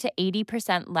 50 to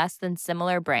 80% less than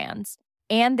similar brands.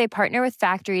 And they partner with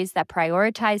factories that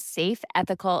prioritize safe,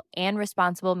 ethical, and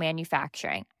responsible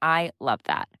manufacturing. I love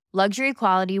that. Luxury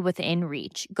quality within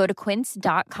reach. Go to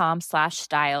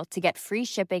quince.com/style to get free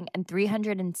shipping and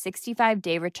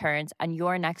 365-day returns on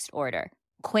your next order.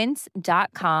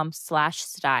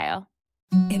 Quince.com/style.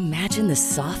 Imagine the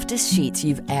softest sheets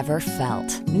you've ever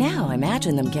felt. Now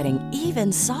imagine them getting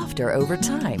even softer over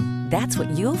time. That's what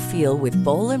you'll feel with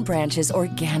Boll & Branch's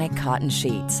organic cotton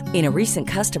sheets. In a recent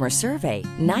customer survey,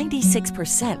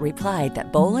 96% replied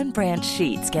that Boll & Branch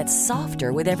sheets get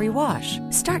softer with every wash.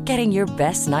 Start getting your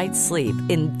best night's sleep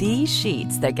in these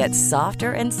sheets that get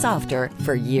softer and softer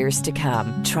for years to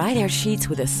come. Try their sheets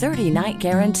with a 30-night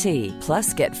guarantee.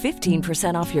 Plus, get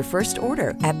 15% off your first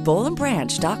order at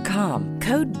bollandbranch.com.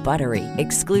 Code BUTTERY.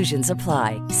 Exclusions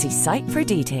apply. See site for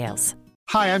details.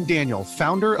 Hi, I'm Daniel,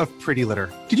 founder of Pretty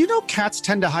Litter. Did you know cats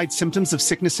tend to hide symptoms of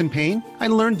sickness and pain? I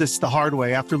learned this the hard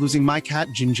way after losing my cat,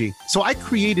 Gingy. So I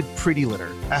created Pretty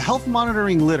Litter, a health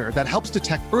monitoring litter that helps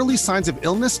detect early signs of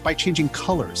illness by changing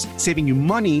colors, saving you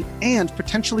money and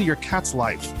potentially your cat's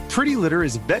life. Pretty Litter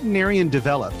is veterinarian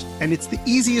developed, and it's the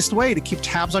easiest way to keep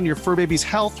tabs on your fur baby's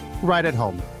health right at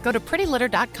home. Go to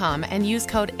prettylitter.com and use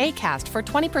code ACAST for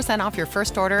 20% off your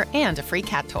first order and a free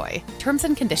cat toy. Terms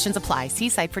and conditions apply. See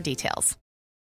site for details.